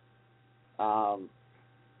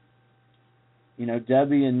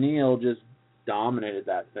 Debbie and Neil just dominated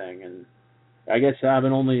that thing, and I guess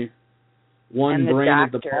having only one brain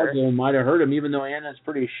at the puzzle might have hurt him, even though Anna's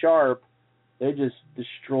pretty sharp. They just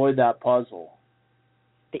destroyed that puzzle.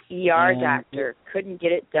 The ER doctor couldn't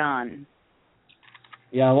get it done.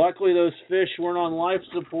 Yeah, luckily those fish weren't on life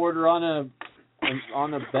support or on a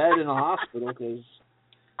bed in a hospital, because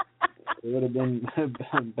it would have been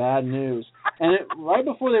bad news. And right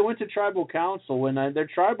before they went to tribal council, their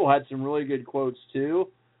tribal had some really good quotes too,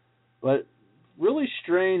 but really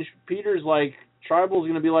strange. Peter's like, tribal's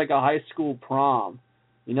going to be like a high school prom.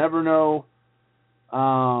 You never know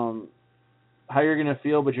how you're going to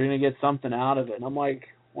feel, but you're going to get something out of it. And I'm like,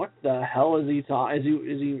 what the hell is he talking? Is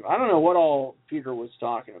he? I don't know what all Peter was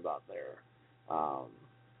talking about there.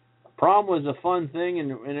 Prom was a fun thing,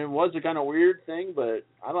 and it was a kind of weird thing, but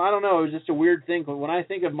I don't know. It was just a weird thing. When I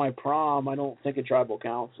think of my prom, I don't think of tribal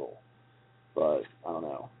council. But I don't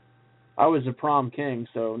know. I was a prom king,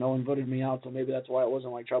 so no one voted me out. So maybe that's why it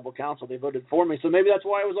wasn't like tribal council. They voted for me, so maybe that's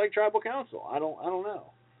why it was like tribal council. I don't know.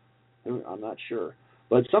 I'm not sure.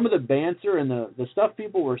 But some of the banter and the stuff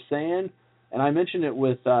people were saying, and I mentioned it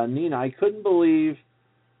with Nina, I couldn't believe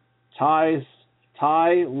Ty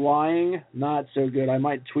lying, not so good. I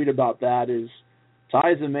might tweet about that.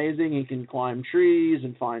 Ty's amazing. He can climb trees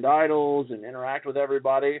and find idols and interact with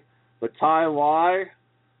everybody. But Ty lie,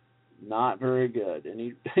 not very good. And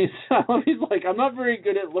he's like, I'm not very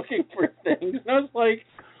good at looking for things. And I was like,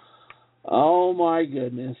 oh my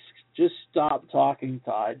goodness, just stop talking,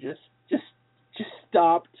 Ty. Just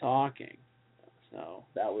stop talking. So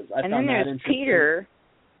that was. I and found then that there's interesting. Peter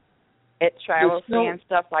at tribal and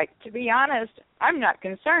stuff like. To be honest, I'm not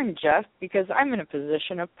concerned, Jeff, because I'm in a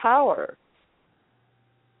position of power.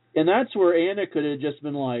 And that's where Anna could have just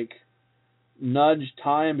been like, nudge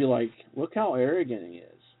Ty and be like, look how arrogant he is.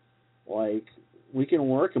 Like, we can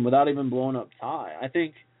work him without even blowing up Ty. I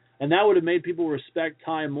think, and that would have made people respect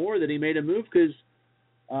Ty more that he made a move, because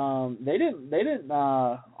they didn't.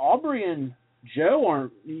 Aubrey and Joe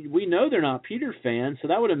aren't. We know they're not Peter fans, so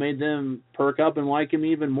that would have made them perk up and like him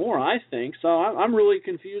even more, I think. So I'm really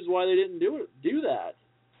confused why they didn't do that.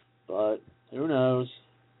 But who knows?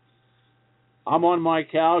 I'm on my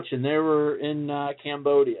couch, and they were in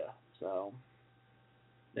Cambodia, so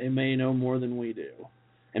they may know more than we do.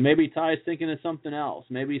 And maybe Ty's thinking of something else.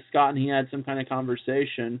 Maybe Scott and he had some kind of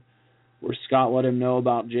conversation where Scott let him know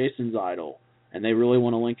about Jason's idol, and they really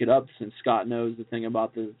want to link it up since Scott knows the thing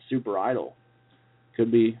about the super idol.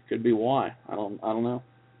 Could be why. I don't know.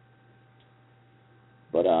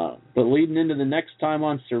 But leading into the next time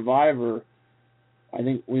on Survivor, I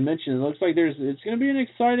think we mentioned it looks like it's going to be an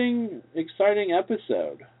exciting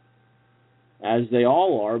episode, as they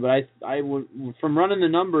all are. But I would, from running the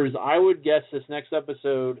numbers, I would guess this next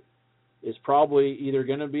episode is probably either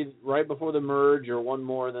going to be right before the merge or one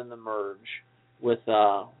more than the merge, with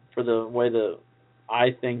for the way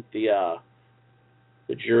I think the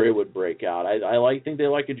jury would break out. I think they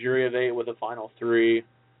like a jury of 8 with a final 3.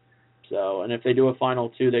 So, and if they do a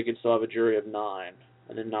final 2, they could still have a jury of 9,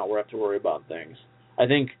 and then not have to worry about things. I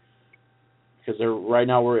think because right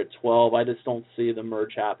now we're at 12. I just don't see the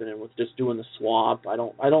merge happening with just doing the swap. I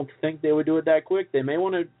don't think they would do it that quick. They may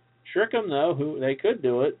want to trick them though. They could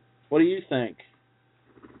do it. What do you think?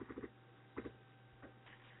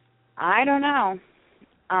 I don't know.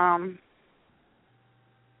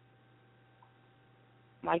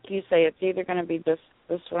 Like you say, it's either going to be this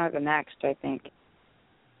one or the next, I think.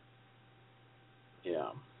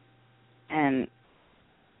 Yeah. And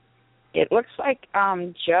it looks like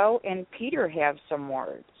Joe and Peter have some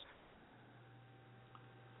words.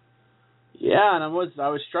 Yeah, and I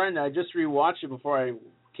was trying to. I just rewatched it before I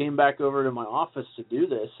came back over to my office to do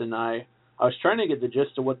this, and I was trying to get the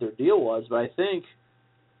gist of what their deal was. But I think,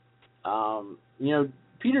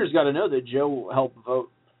 Peter's got to know that Joe helped vote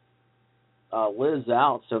Liz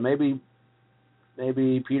out, so maybe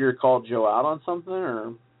Peter called Joe out on something,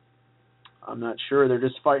 or I'm not sure. They're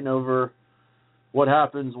just fighting over what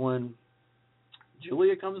happens when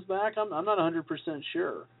Julia comes back. I'm not 100%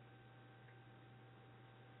 sure.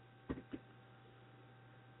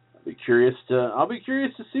 I'll be curious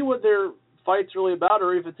to see what their fight's really about,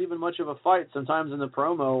 or if it's even much of a fight. Sometimes in the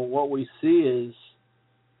promo, what we see is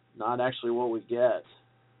not actually what we get.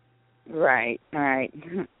 Right.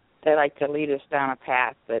 They like to lead us down a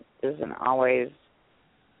path that isn't always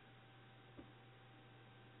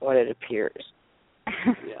what it appears.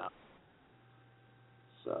 Yeah.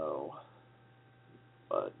 So,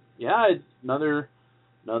 but yeah, it's another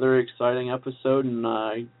exciting episode, and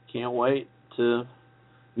I can't wait to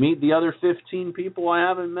meet the other 15 people I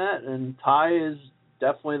haven't met. And Ty is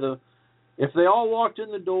definitely if they all walked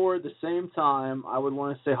in the door at the same time, I would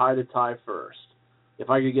want to say hi to Ty first,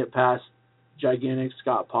 if I could get past gigantic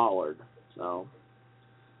Scott Pollard. So,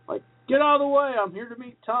 like, get out of the way, I'm here to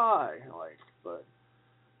meet Ty. But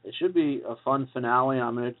it should be a fun finale.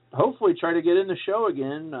 I'm going to hopefully try to get in the show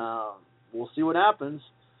again we'll see what happens.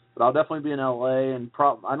 But I'll definitely be in LA, and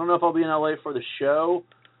I don't know if I'll be in LA for the show.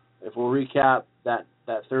 If we'll recap that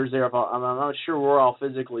Thursday, or if I'm not sure where I'll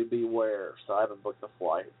physically be where, so I haven't booked the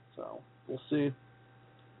flight. So we'll see.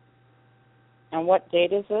 And what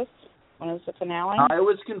date is this? When is the finale? It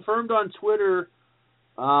was confirmed on Twitter.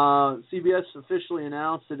 CBS officially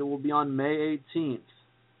announced that it will be on May 18th.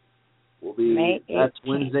 May 18th. That's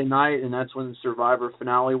Wednesday night, and that's when the Survivor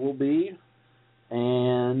finale will be,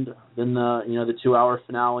 and then the 2-hour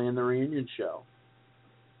finale and the reunion show.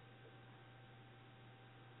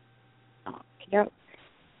 Yep.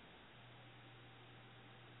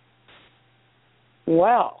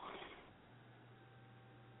 Well,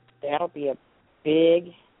 that'll be a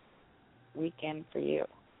big weekend for you.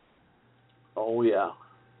 Oh, yeah.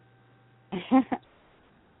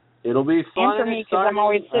 It'll be fun and for me, because I'm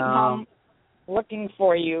always sitting home looking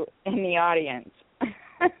for you in the audience.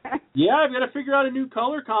 Yeah, I've got to figure out a new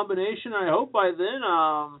color combination. I hope by then,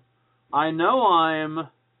 I know I'm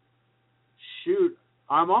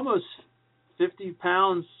almost 50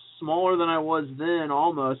 pounds smaller than I was then,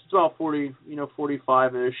 almost. It's about 40,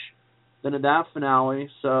 45-ish then at that finale.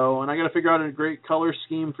 So, and I got to figure out a great color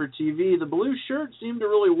scheme for TV. The blue shirt seemed to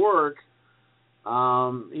really work.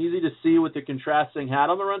 Easy to see with the contrasting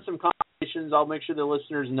hat. I'm going to run some combinations. I'll make sure the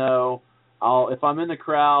listeners know. If I'm in the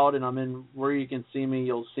crowd and I'm in where you can see me,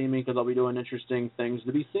 you'll see me because I'll be doing interesting things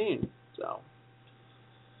to be seen. So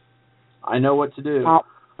I know what to do.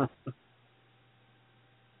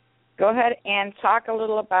 Go ahead and talk a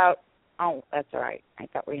little about. Oh, that's all right. I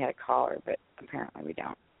thought we had a caller, but apparently we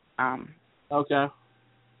don't. Okay.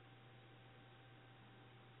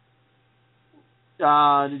 Did you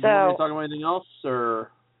want me to talk about anything else, or?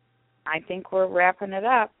 I think we're wrapping it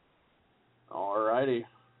up. All righty.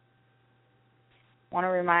 Want to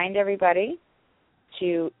remind everybody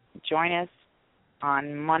to join us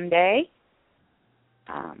on Monday,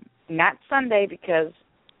 not Sunday, because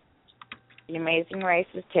the Amazing Race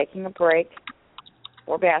is taking a break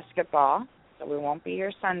for basketball, so we won't be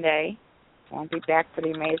here Sunday. We won't be back for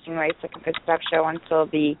the Amazing Race Second Pit Stop show until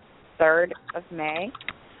the 3rd of May.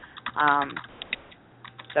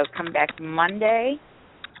 So come back Monday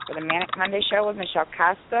for the Manic Monday show with Michelle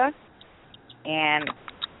Costa, and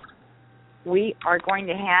we are going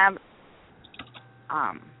to have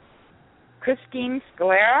Christine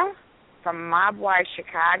Scalera from Mob Wives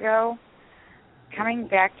Chicago coming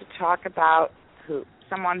back to talk about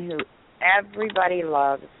someone who everybody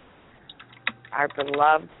loves, our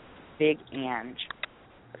beloved Big Ange.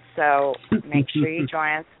 So make sure you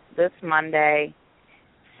join us this Monday,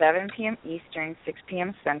 7 p.m. Eastern, 6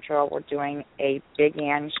 p.m. Central. We're doing a Big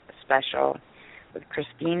Ange special with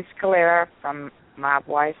Christine Scalera from Mob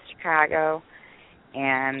Wives Chicago,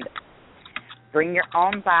 and bring your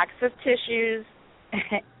own box of tissues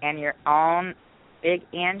and your own Big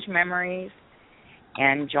Ange memories,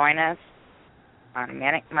 and join us on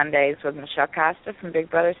Manic Mondays with Michelle Costa from Big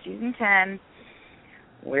Brother Season 10.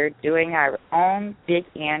 We're doing our own Big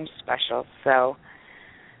Ange special, so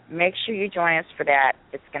make sure you join us for that.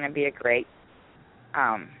 It's going to be a great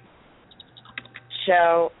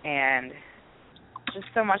show, and just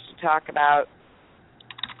so much to talk about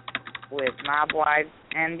with Mob Wives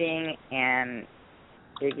ending and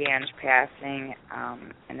Big Ange passing,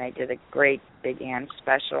 and they did a great Big Ange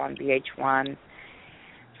special on VH1.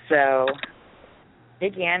 So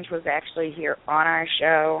Big Ange was actually here on our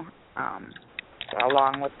show,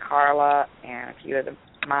 along with Carla and a few of the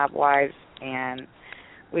Mob Wives, and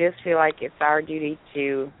we just feel like it's our duty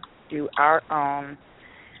to do our own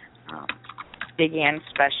Big Ange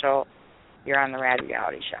special here on the Rad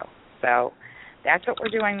Reality Show. So that's what we're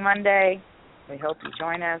doing Monday. We hope you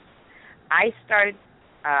join us. I started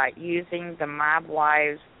using the Mob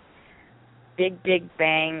Wives Big Big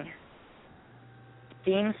Bang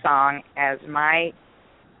theme song as my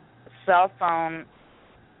cell phone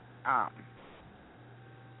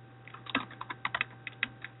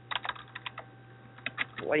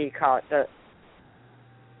what do you call it? The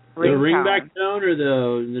ringback tone, or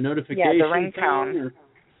the notification? Yeah, the ringtone.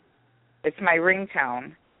 It's my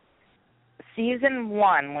ringtone. Season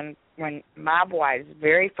 1, when Mob Wives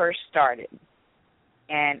very first started,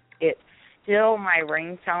 and it's still my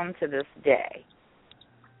ringtone to this day.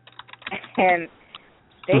 And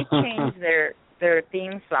they changed their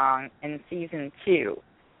theme song in Season 2,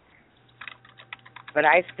 but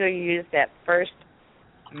I still use that first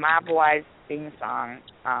Mob Wives theme song,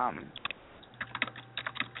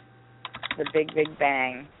 the Big Big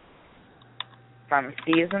Bang, from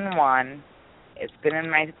Season 1. It's been in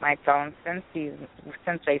my phone since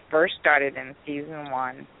they first started in Season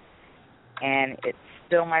 1, and it's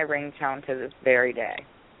still my ringtone to this very day.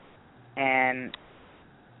 and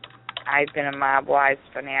I've been a Mob Wives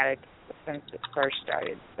fanatic since it first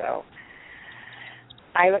started. So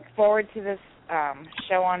I look forward to this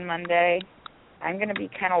show on Monday. I'm going to be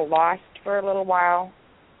kind of lost for a little while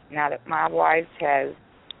now that Mob Wives has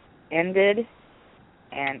ended,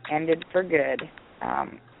 and ended for good.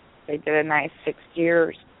 They did a nice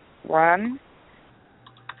 6-year run,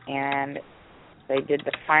 and they did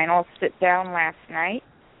the final sit-down last night,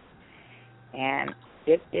 and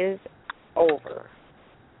it is over.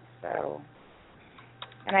 So,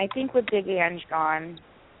 and I think with Big Ange gone,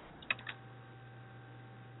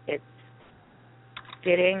 it's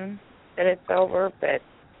fitting that it's over, but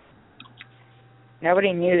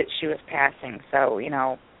nobody knew that she was passing, so, you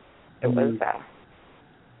know, it was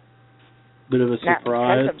bit of a surprise.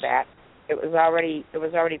 Not because of that. It was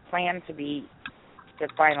already planned to be the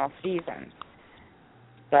final season.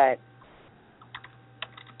 But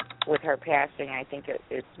with her passing, I think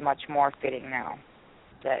it's much more fitting now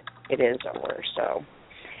that it is over. So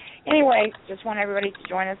anyway, just want everybody to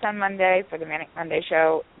join us on Monday for the Manic Monday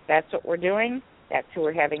show. That's what we're doing. That's who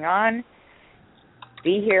we're having on.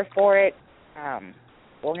 Be here for it.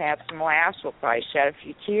 We'll have some laughs. We'll probably shed a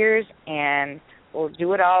few tears, and we'll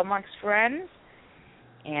do it all amongst friends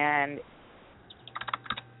and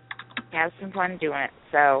have some fun doing it.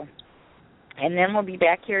 So, and then we'll be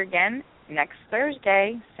back here again next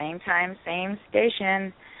Thursday, same time, same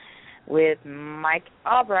station, with Mike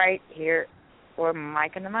ALLBRIGHT here for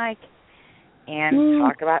Mike and the Mic, and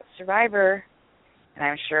talk about Survivor. And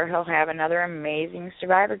I'm sure he'll have another amazing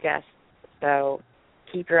Survivor guest. So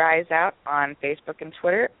keep your eyes out on Facebook and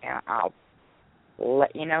Twitter, and I'll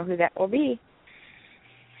let you know who that will be.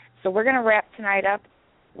 So we're going to wrap tonight up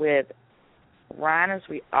with Ron, as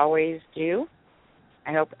we always do.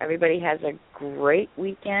 I hope everybody has a great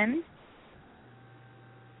weekend.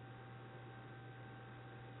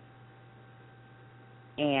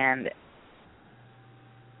 And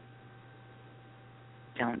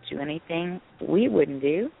don't do anything we wouldn't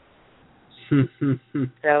do.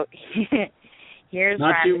 So here's Not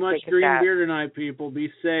Ron too to much take us green out. beer tonight, people.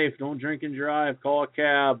 Be safe. Don't drink and drive. Call a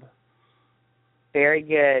cab. Very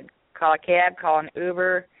good. Call a cab, call an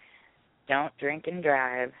Uber. Don't drink and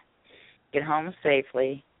drive. Get home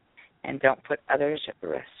safely, and don't put others at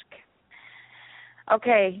risk.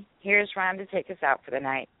 Okay, here's Ron to take us out for the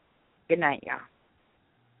night. Good night, y'all.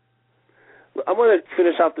 I want to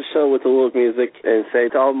finish off the show with a little music and say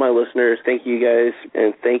to all of my listeners, thank you guys,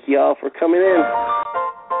 and thank you all for coming in.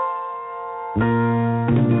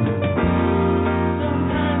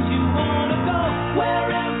 Sometimes you want to go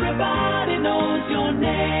where everybody knows your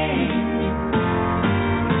name,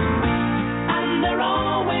 and they're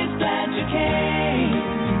always glad you came.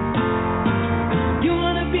 You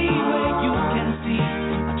want to be where you can see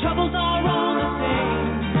our troubles are all the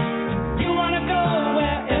same. You want to go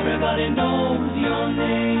where everybody knows your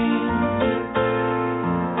name.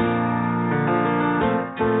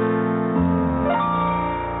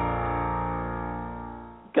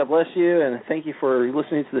 God bless you, and thank you for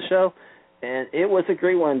listening to the show. And it was a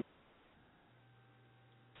great one.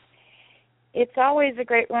 It's always a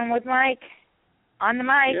great one with Mike. On the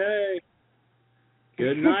mic. Yay.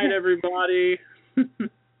 Good night, everybody.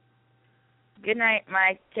 Good night,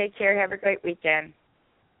 Mike. Take care. Have a great weekend.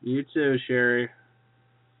 You too, Sherry.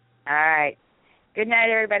 All right. Good night,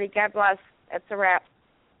 everybody. God bless. That's a wrap.